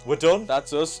done. We're done.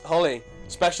 That's us. Holly,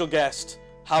 special guest.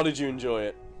 How did you enjoy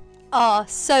it? Oh,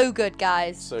 so good,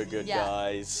 guys. So good, Yeah.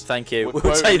 guys. Thank you. We're We'll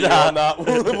quoting take you that. on that.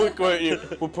 We're quoting you.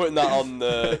 We're putting that on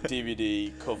the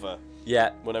DVD cover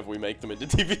Yeah. whenever we make them into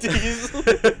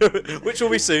DVDs. Which will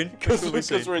be soon.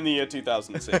 Because we're in the year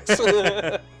 2006.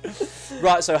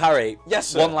 Right, so Harry. Yes,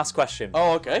 sir. One last question.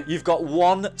 Oh, okay. You've got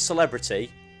one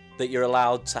celebrity that you're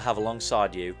allowed to have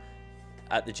alongside you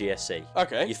at the GSC.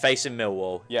 Okay. You're facing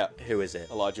Millwall. Yeah. Who is it?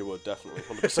 Elijah Wood, definitely,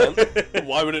 100%.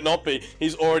 Why would it not be?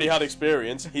 He's already had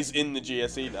experience. He's in the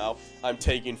GSE now. I'm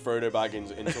taking Frodo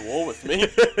Baggins into war with me.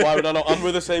 Why would I not? And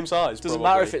we're the same size. Doesn't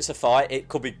matter if it's a fight. It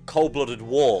could be cold-blooded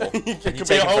war.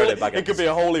 it could be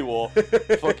a holy war.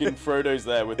 Fucking Frodo's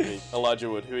there with me. Elijah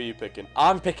Wood, who are you picking?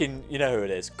 I'm picking. You know who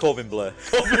it is? Corbin Bleu.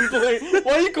 Corbin Bleu.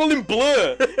 Why are you calling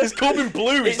Blur? It's Corbin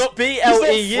Bleu. It's not BLEU.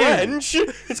 He's not French.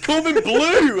 It's Corbin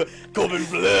Bleu. Corbin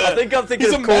Bleu. I think I'm thinking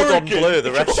He's of Cordon American. Bleu,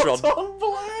 the restaurant. Cordon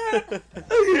Bleu.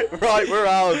 Right, we're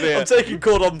out of here. I'm taking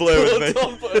Cordon Bleu with me.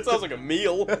 Cordon Bleu. It sounds like a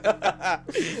meal.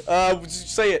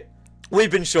 Say it.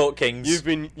 We've been Short Kings. You've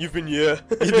been yeah.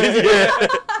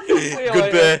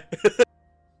 Good beer.